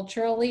way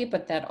culturally,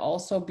 but that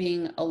also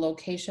being a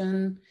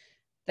location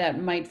that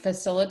might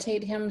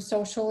facilitate him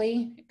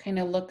socially. It kind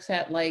of looks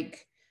at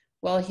like,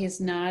 well,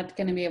 he's not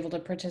going to be able to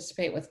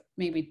participate with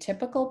maybe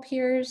typical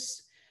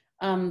peers.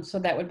 So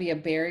that would be a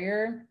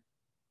barrier,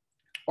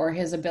 or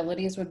his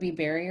abilities would be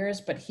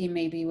barriers, but he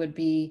maybe would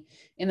be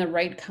in the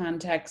right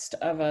context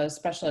of a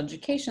special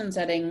education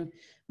setting,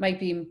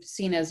 might be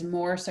seen as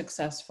more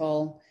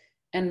successful,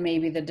 and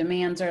maybe the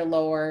demands are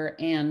lower,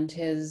 and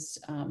his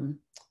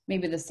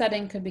maybe the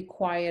setting could be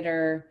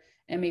quieter,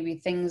 and maybe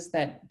things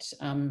that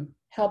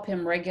help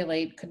him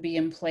regulate could be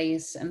in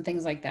place, and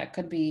things like that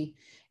could be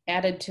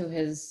added to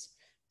his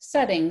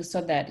setting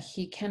so that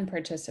he can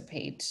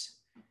participate.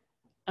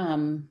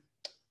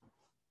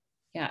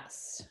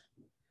 Yes.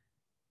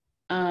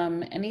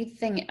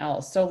 Anything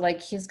else? So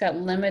like he's got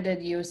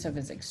limited use of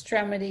his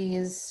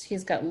extremities,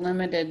 he's got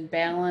limited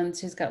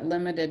balance, he's got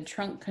limited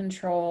trunk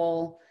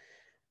control,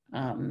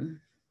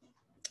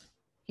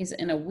 he's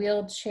in a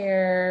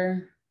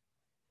wheelchair.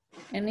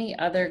 Any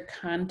other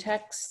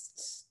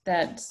contexts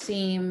that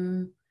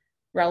seem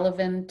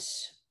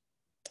relevant?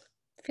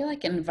 I feel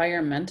like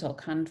environmental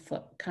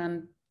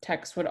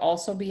context would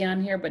also be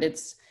on here, but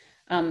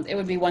it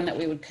would be one that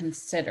we would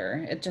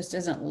consider. It just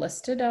isn't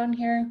listed on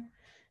here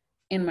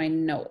in my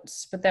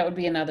notes, but that would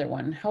be another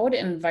one. How would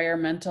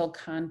environmental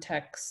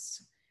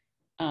contexts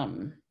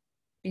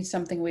be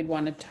something we'd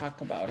want to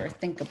talk about or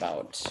think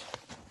about?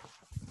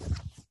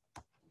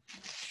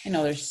 I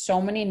know there's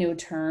so many new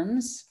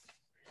terms,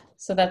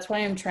 so that's why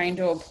I'm trying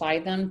to apply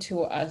them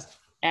to an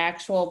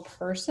actual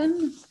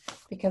person,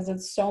 because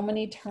it's so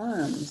many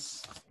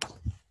terms.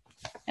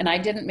 And I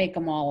didn't make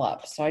them all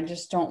up, so I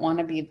just don't want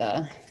to be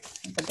the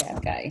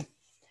bad guy.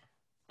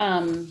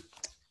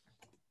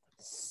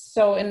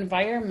 So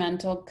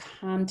environmental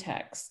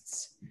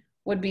contexts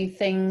would be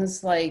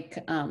things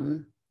like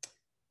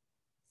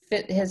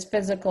his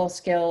physical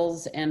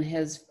skills and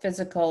his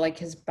physical, like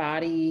his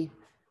body,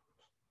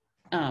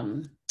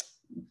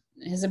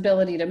 his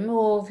ability to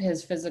move,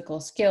 his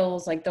physical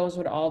skills, like those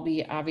would all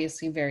be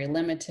obviously very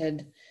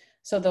limited.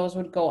 So those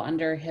would go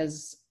under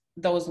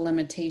those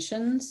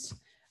limitations,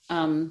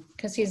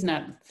 because he's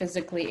not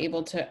physically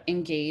able to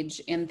engage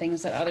in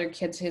things that other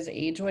kids his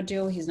age would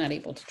do. He's not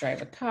able to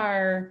drive a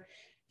car.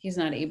 He's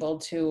not able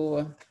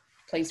to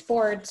play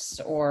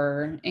sports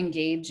or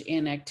engage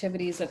in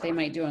activities that they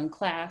might do in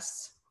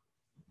class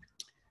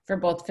for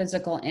both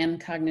physical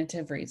and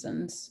cognitive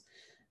reasons.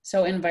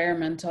 So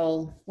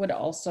environmental would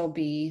also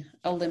be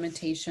a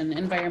limitation,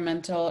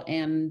 environmental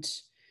and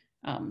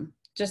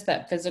just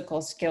that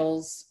physical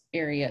skills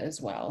area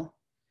as well.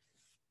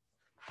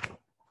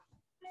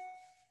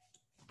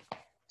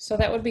 So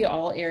that would be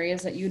all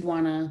areas that you'd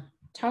want to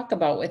talk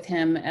about with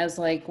him as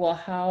like, well,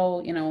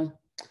 how,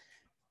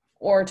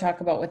 or talk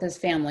about with his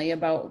family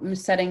about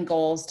setting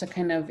goals to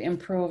kind of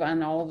improve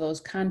on all of those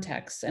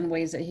contexts and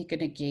ways that he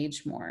could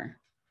engage more.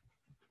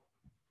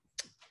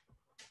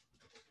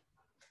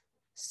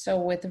 So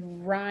with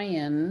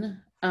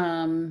Ryan,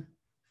 how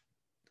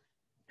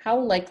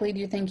likely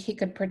do you think he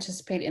could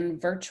participate in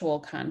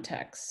virtual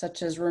contexts,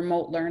 such as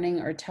remote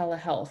learning or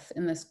telehealth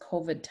in this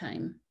COVID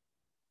time?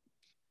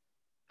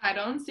 I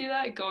don't see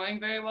that going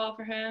very well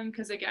for him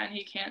because, again,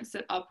 he can't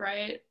sit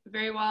upright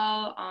very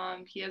well.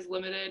 He has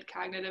limited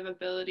cognitive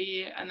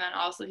ability, and then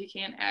also he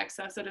can't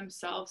access it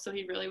himself. So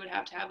he really would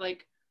have to have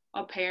like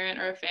a parent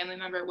or a family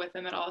member with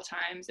him at all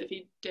times if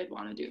he did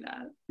want to do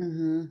that.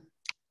 Mm-hmm.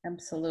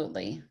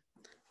 Absolutely.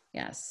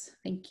 Yes.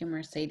 Thank you,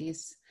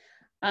 Mercedes.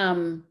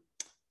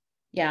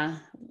 Yeah,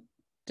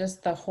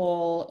 just the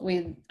whole,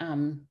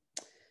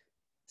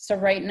 so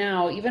right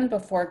now, even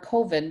before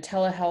COVID,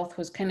 telehealth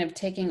was kind of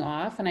taking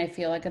off, and I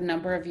feel like a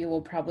number of you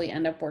will probably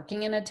end up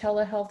working in a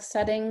telehealth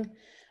setting,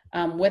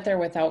 with or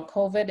without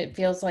COVID. It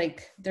feels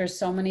like there's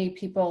so many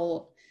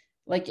people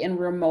like in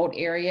remote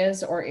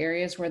areas or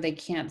areas where they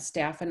can't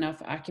staff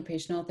enough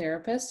occupational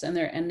therapists, and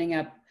they're ending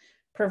up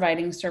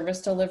providing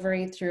service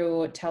delivery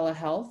through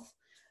telehealth.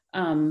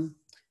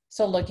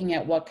 So looking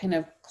at what kind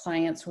of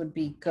clients would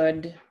be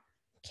good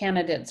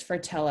candidates for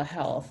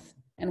telehealth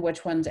and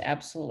which ones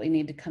absolutely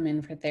need to come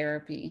in for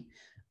therapy.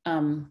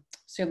 So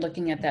you're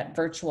looking at that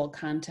virtual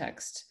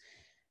context.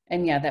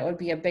 And yeah, that would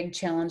be a big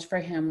challenge for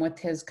him with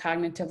his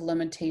cognitive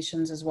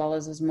limitations as well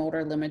as his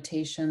motor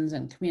limitations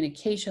and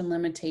communication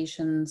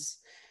limitations.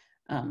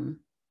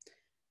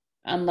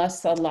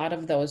 Unless a lot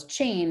of those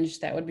change,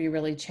 that would be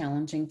really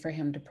challenging for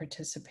him to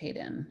participate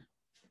in.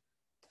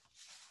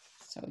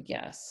 So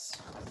yes.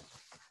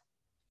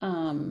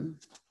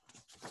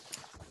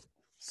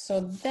 So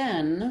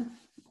then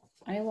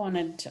I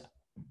wanted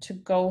to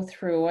go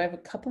through, I have a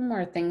couple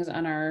more things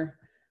on our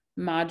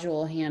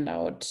module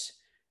handout.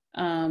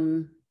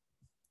 To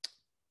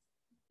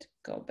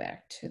go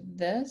back to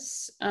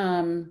this.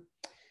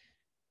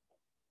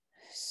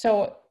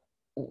 So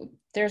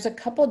there's a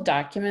couple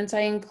documents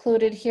I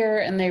included here,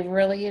 and they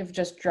really have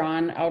just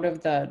drawn out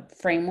of the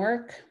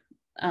framework.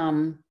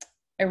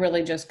 I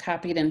really just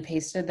copied and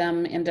pasted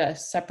them into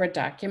separate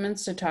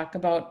documents to talk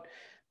about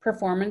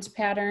performance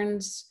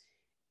patterns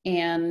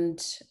and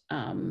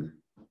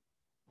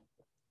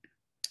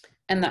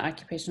the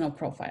occupational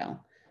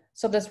profile.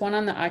 So this one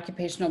on the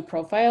occupational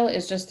profile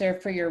is just there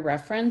for your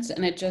reference,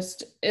 and it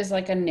just is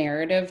like a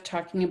narrative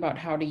talking about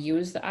how to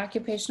use the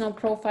occupational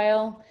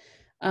profile,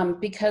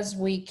 because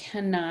we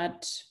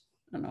cannot,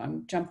 I don't know,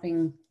 I'm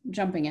jumping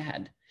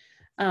ahead.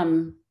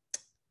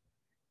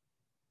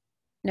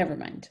 Never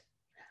mind.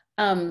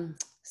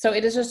 So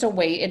it is just a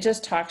way, it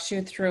just talks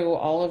you through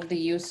all of the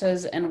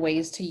uses and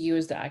ways to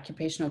use the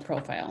occupational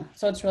profile.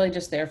 So it's really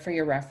just there for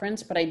your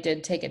reference, but I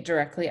did take it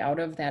directly out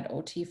of that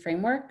OT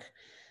framework.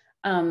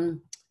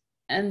 And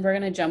we're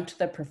going to jump to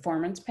the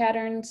performance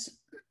patterns.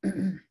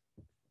 And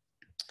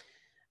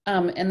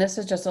this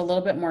is just a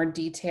little bit more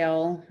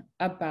detail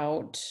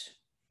about,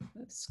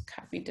 this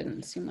copy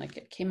didn't seem like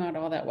it came out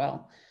all that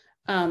well.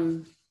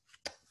 about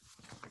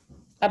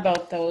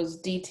those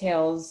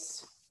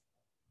details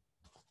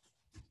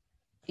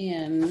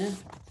in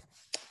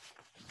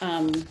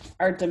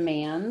our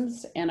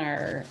demands and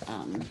our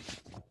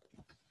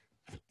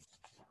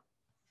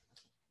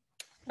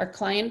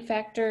client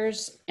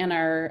factors and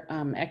our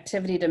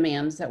activity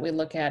demands that we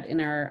look at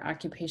in our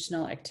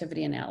occupational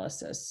activity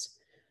analysis.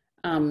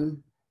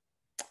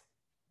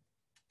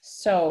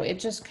 So it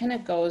just kind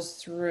of goes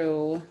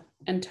through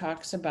and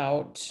talks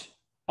about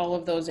all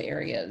of those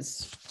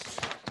areas.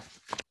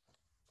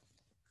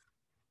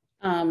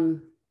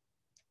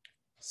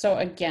 So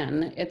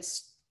again,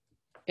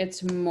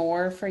 it's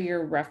more for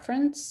your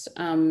reference.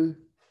 Just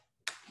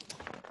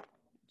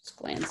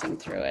glancing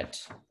through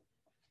it.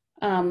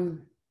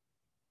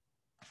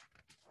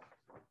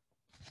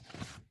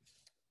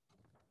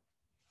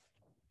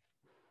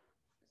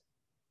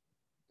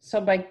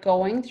 So by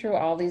going through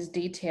all these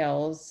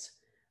details,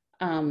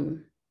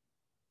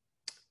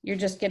 you're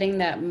just getting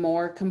that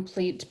more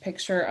complete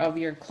picture of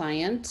your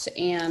client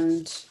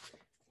and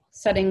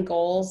setting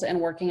goals and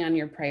working on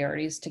your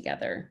priorities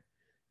together.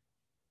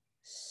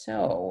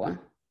 So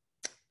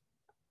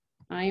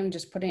I'm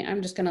just going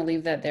to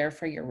leave that there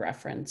for your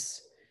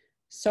reference.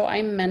 So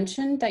I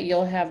mentioned that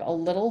you'll have a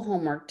little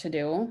homework to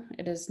do.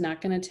 It is not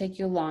going to take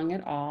you long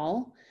at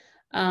all.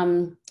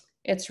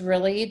 It's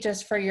really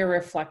just for your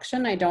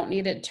reflection. I don't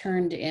need it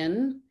turned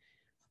in.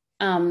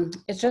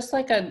 It's just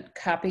like a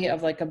copy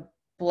of like a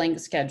blank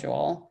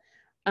schedule.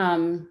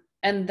 And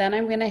then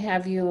I'm going to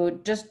have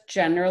you just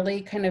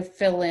generally kind of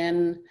fill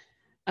in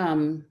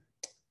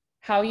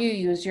how you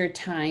use your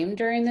time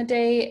during the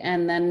day,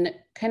 and then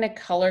kind of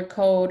color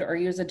code or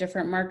use a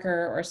different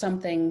marker or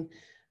something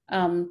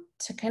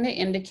to kind of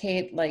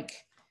indicate like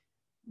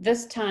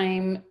this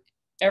time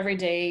every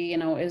day, you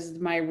know, is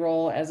my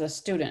role as a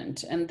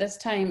student, and this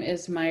time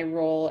is my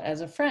role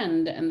as a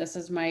friend, and this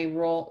is my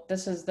role,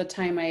 this is the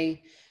time I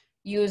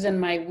use in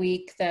my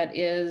week that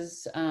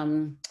is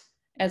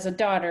as a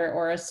daughter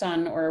or a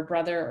son or a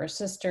brother or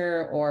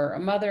sister or a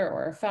mother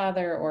or a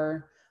father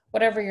or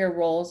whatever your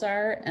roles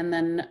are. And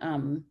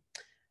then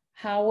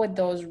how would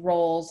those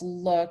roles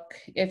look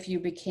if you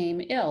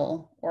became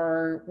ill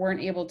or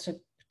weren't able to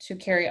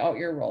carry out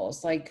your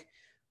roles? Like,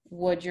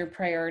 would your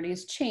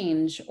priorities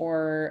change,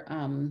 or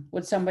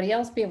would somebody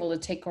else be able to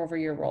take over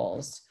your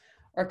roles?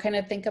 Or kind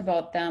of think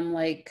about them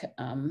like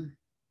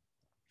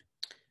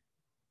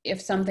if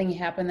something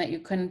happened that you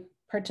couldn't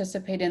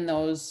participate in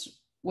those,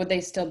 would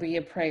they still be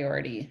a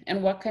priority?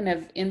 And what kind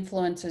of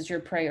influences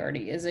your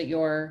priority? Is it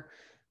your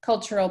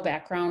cultural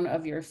background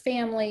of your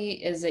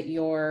family? Is it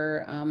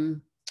your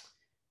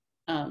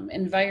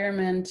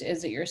environment?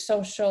 Is it your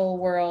social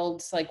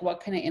world? Like,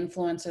 what kind of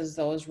influences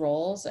those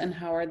roles, and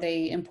how are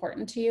they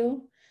important to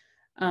you?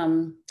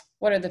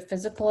 What are the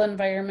physical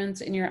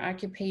environments in your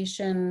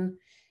occupation?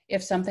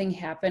 If something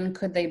happened,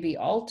 could they be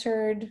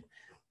altered?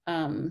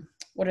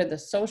 What are the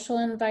social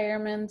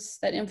environments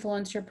that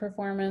influence your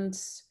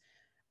performance?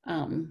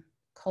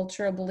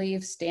 Cultural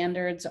beliefs,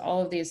 standards,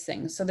 all of these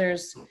things. So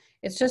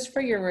it's just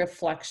for your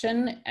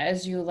reflection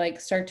as you like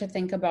start to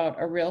think about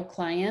a real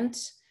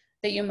client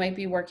that you might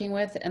be working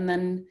with, and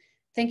then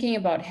thinking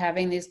about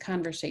having these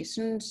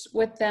conversations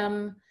with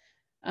them.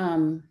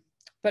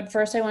 But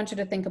first I want you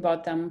to think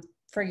about them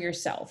for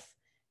yourself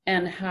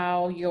and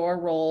how your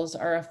roles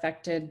are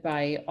affected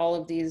by all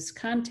of these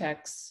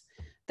contexts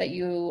that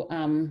you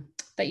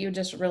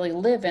just really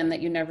live in,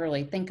 that you never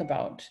really think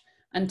about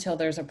until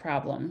there's a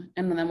problem.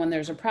 And then when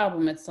there's a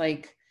problem, it's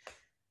like,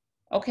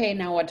 okay,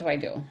 now what do I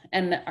do?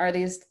 And are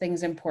these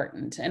things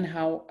important? And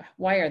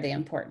why are they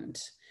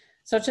important?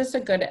 So it's just a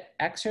good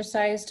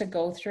exercise to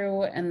go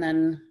through, and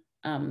then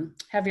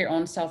have your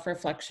own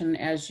self-reflection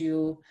as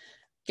you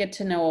get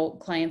to know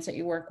clients that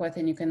you work with,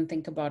 and you can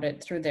think about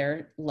it through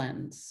their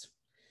lens.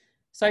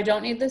 So I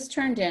don't need this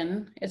turned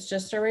in. It's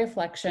just a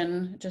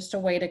reflection, just a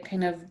way to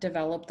kind of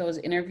develop those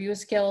interview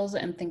skills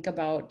and think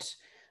about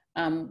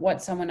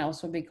what someone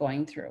else would be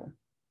going through.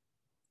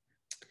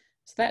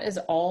 So that is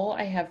all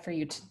I have for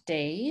you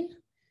today.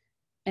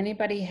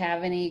 Anybody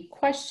have any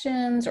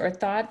questions or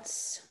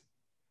thoughts?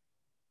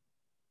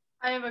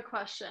 I have a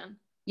question.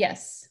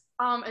 Yes.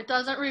 It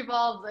doesn't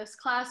revolve this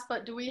class,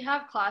 but do we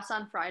have class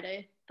on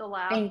Friday, the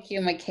lab? Thank you,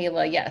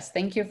 Michaela. Yes,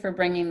 thank you for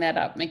bringing that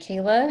up.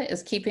 Michaela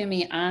is keeping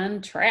me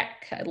on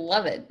track. I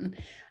love it.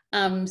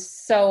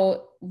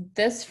 So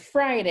this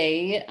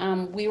Friday,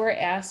 we were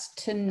asked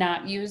to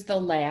not use the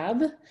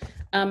lab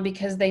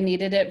because they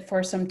needed it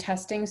for some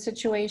testing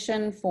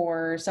situation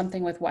for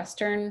something with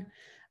Western.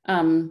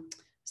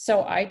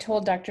 So I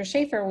told Dr.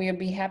 Schaefer we would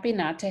be happy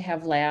not to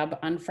have lab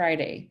on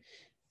Friday.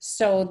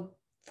 So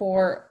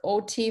for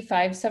OT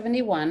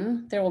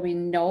 571, there will be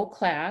no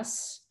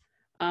class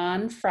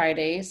on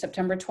Friday,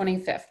 September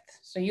 25th.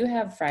 So you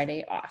have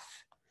Friday off.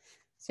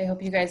 So I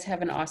hope you guys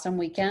have an awesome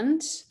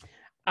weekend.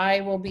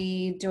 I will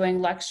be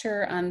doing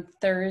lecture on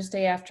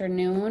Thursday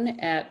afternoon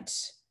at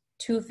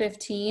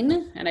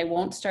 2:15, and I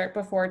won't start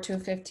before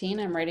 2:15.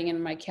 I'm writing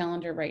in my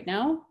calendar right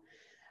now.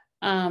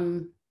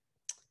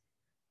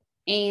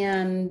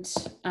 And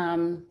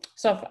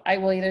so if I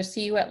will either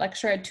see you at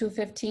lecture at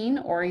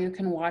 2:15 or you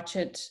can watch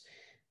it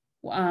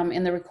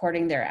in the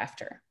recording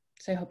thereafter.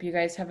 So I hope you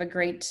guys have a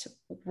great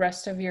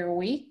rest of your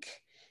week.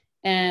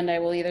 And I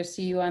will either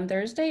see you on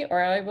Thursday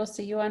or I will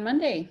see you on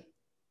Monday.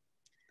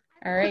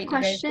 All right,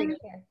 Quick question. You guys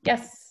take care.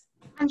 Yes.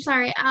 I'm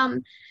sorry.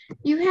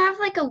 You have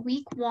like a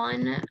week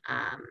 1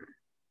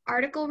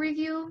 article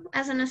review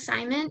as an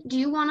assignment. Do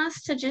you want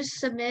us to just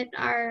submit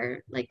our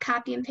like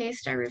copy and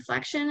paste our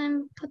reflection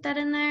and put that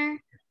in there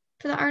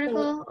for the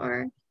article,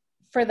 or?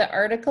 For the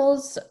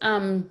articles,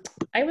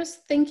 I was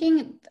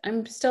thinking,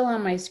 I'm still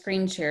on my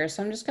screen share,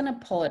 so I'm just going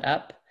to pull it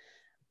up.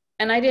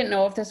 And I didn't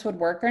know if this would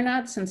work or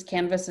not since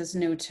Canvas is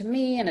new to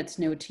me and it's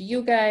new to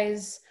you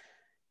guys.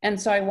 And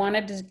so I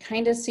wanted to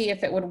kind of see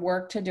if it would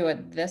work to do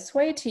it this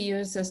way, to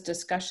use this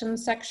discussion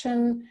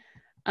section.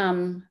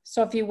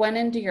 So if you went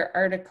into your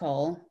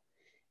article,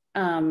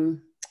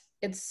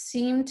 it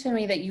seemed to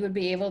me that you would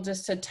be able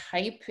just to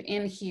type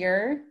in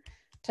here,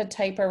 to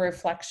type a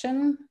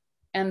reflection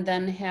and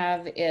then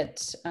have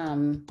it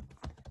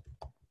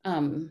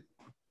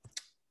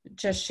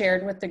just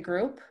shared with the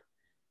group.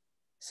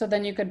 So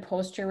then you could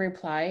post your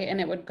reply and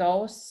it would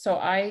go. So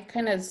I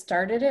kind of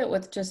started it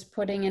with just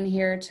putting in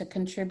here to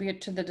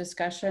contribute to the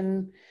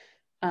discussion,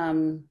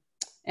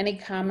 any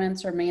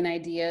comments or main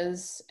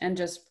ideas, and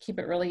just keep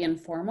it really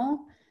informal.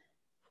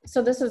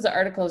 So this is the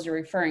articles you're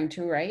referring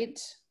to, right?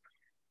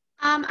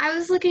 I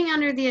was looking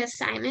under the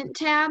assignment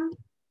tab,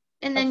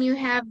 and then you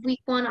have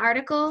week 1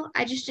 article.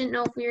 I just didn't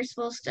know if we were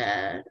supposed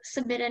to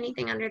submit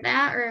anything under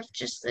that or if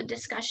just the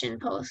discussion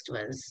post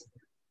was.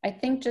 I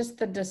think just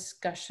the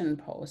discussion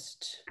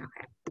post.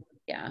 Okay.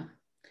 Yeah.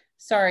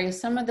 Sorry,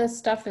 some of this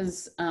stuff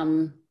is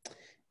in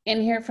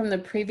here from the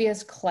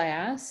previous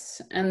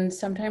class, and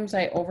sometimes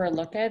I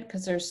overlook it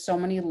because there's so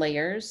many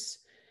layers.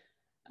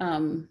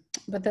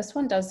 But this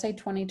one does say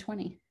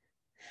 2020.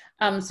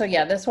 So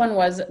yeah, this one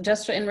was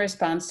just in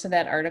response to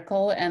that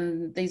article,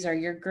 and these are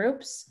your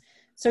groups.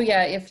 So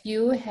yeah, if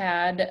you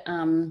had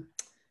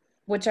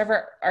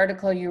whichever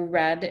article you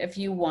read, if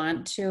you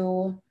want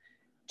to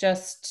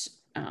just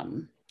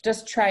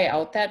try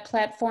out that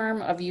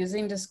platform of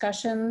using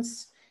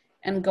discussions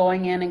and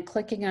going in and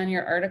clicking on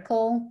your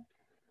article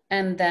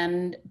and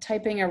then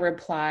typing a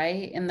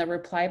reply in the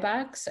reply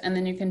box, and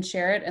then you can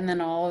share it, and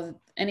then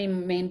any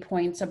main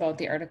points about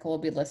the article will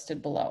be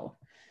listed below.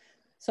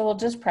 So we'll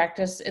just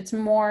practice. It's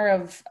more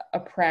of a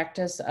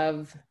practice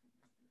of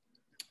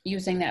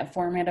using that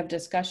format of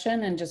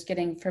discussion and just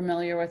getting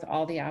familiar with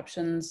all the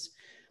options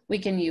we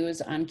can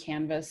use on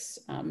Canvas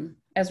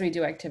as we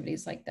do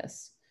activities like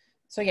this.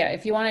 So yeah,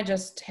 if you want to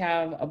just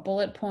have a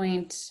bullet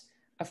point,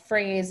 a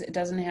phrase, it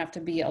doesn't have to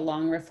be a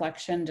long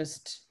reflection,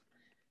 just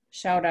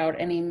shout out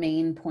any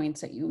main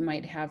points that you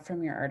might have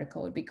from your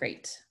article would be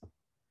great.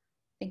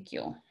 Thank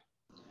you.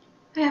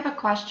 I have a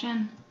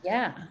question.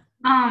 Yeah.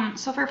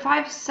 So for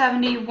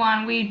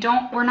 571,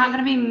 we're not going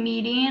to be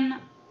meeting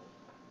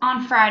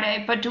on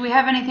Friday, but do we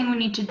have anything we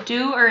need to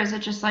do, or is it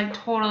just like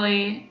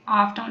totally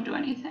off, don't do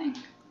anything?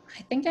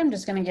 I think I'm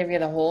just going to give you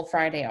the whole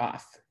Friday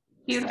off.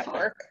 Beautiful. Does that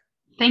work?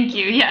 Thank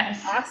you.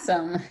 Yes.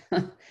 Awesome.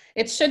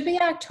 It should be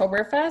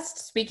Oktoberfest.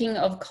 Speaking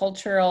of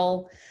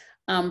cultural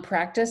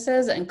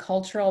practices and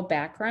cultural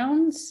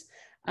backgrounds,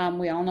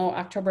 we all know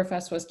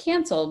Oktoberfest was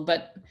canceled,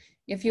 but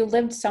if you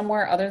lived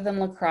somewhere other than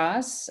La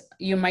Crosse,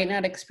 you might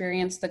not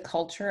experience the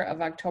culture of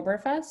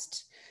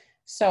Oktoberfest.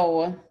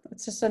 So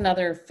it's just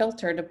another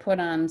filter to put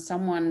on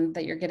someone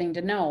that you're getting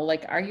to know.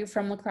 Like, are you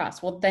from La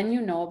Crosse? Well, then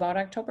you know about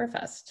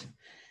Oktoberfest.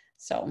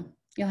 So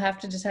you'll have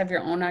to just have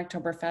your own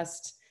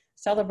Oktoberfest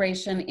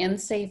celebration in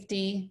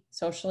safety,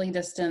 socially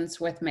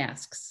distanced with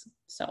masks.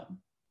 So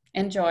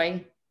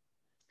enjoy.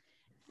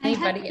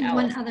 Anybody else?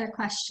 One other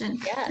question.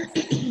 Yes.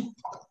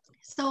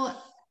 So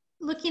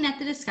looking at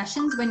the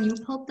discussions, when you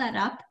pulled that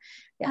up,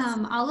 Yes.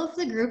 all of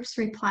the groups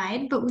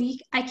replied, but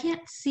I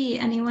can't see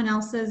anyone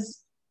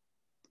else's.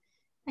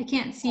 I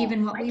can't see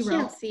even what we wrote. I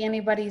can't see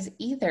anybody's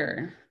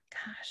either.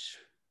 Gosh.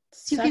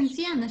 You can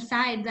see on the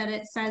side that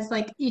it says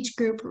like each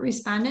group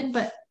responded,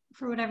 but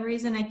for whatever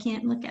reason, I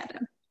can't look at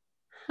them.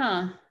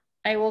 Huh.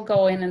 I will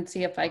go in and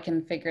see if I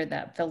can figure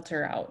that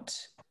filter out.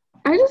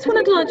 I just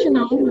wanted to let you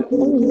know.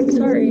 Oh,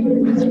 sorry.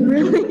 It's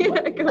really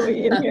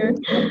echoey in here.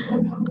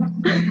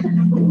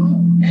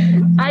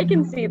 I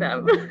can see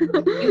them.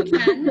 You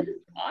can?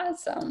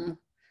 Awesome.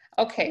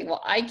 Okay,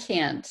 well, I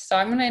can't. So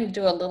I'm going to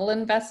do a little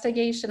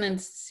investigation and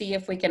see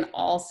if we can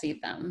all see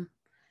them.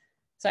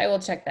 So I will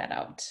check that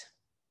out.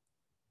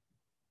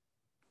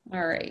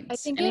 All right. I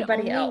think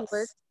Anybody else?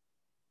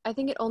 I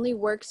think it only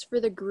works for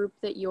the group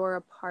that you're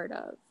a part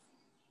of.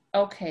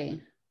 Okay.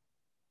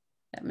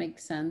 That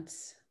makes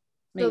sense.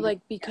 Maybe. So like,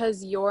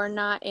 because you're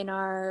not in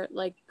our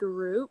like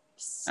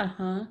groups,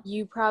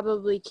 you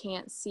probably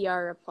can't see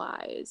our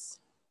replies.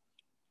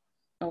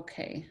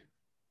 Okay.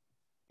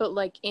 But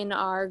like in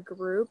our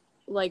group,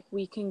 like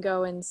we can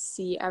go and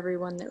see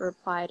everyone that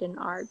replied in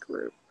our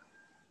group.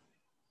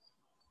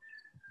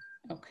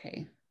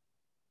 Okay.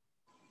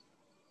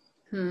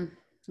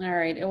 All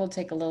right, it will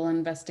take a little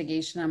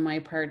investigation on my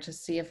part to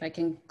see if I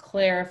can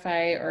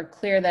clarify or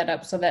clear that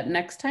up so that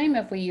next time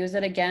if we use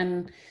it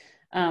again,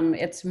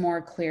 it's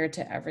more clear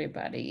to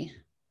everybody,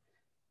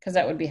 because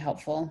that would be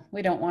helpful.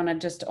 We don't want to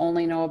just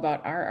only know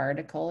about our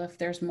article if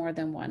there's more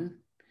than one.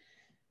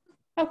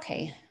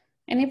 Okay,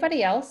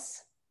 anybody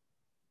else?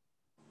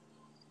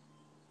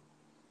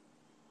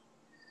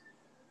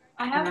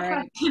 I have a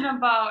question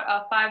about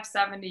a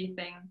 570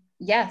 thing.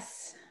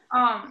 Yes.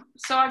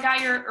 So we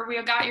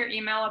got your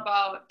email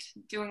about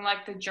doing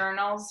like the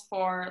journals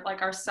for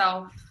like our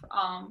self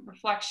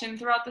reflection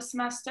throughout the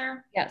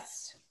semester.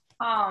 Yes.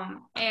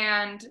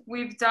 And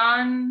we've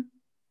done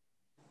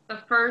the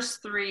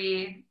first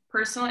 3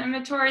 personal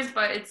inventories,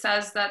 but it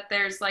says that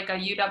there's like a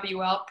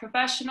UWL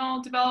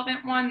professional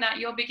development one that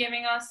you'll be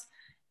giving us.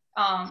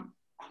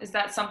 Is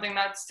that something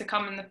that's to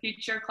come in the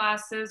future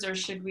classes, or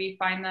should we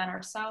find that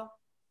ourselves?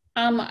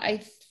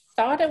 I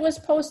thought it was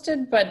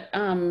posted, but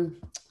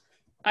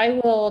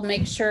I will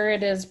make sure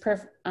it is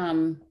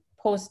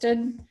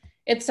posted.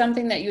 It's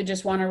something that you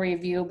just want to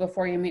review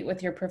before you meet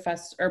with your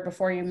professor or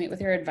before you meet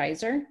with your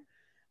advisor.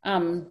 I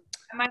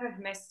might have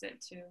missed it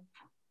too.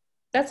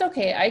 That's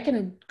okay. I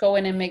can go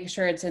in and make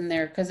sure it's in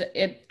there because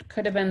it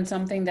could have been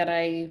something that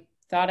I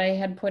thought I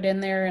had put in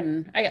there,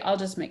 and I'll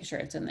just make sure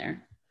it's in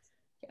there.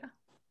 Yeah.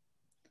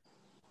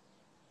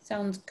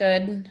 Sounds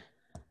good.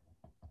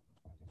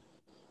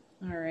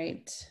 All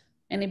right.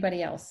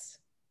 Anybody else?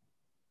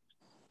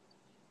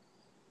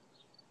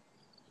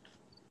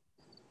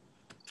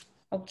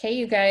 Okay,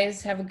 you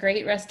guys have a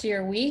great rest of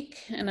your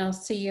week, and I'll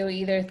see you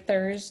either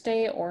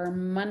Thursday or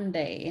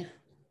Monday.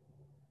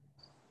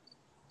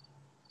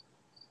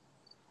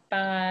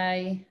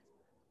 Bye.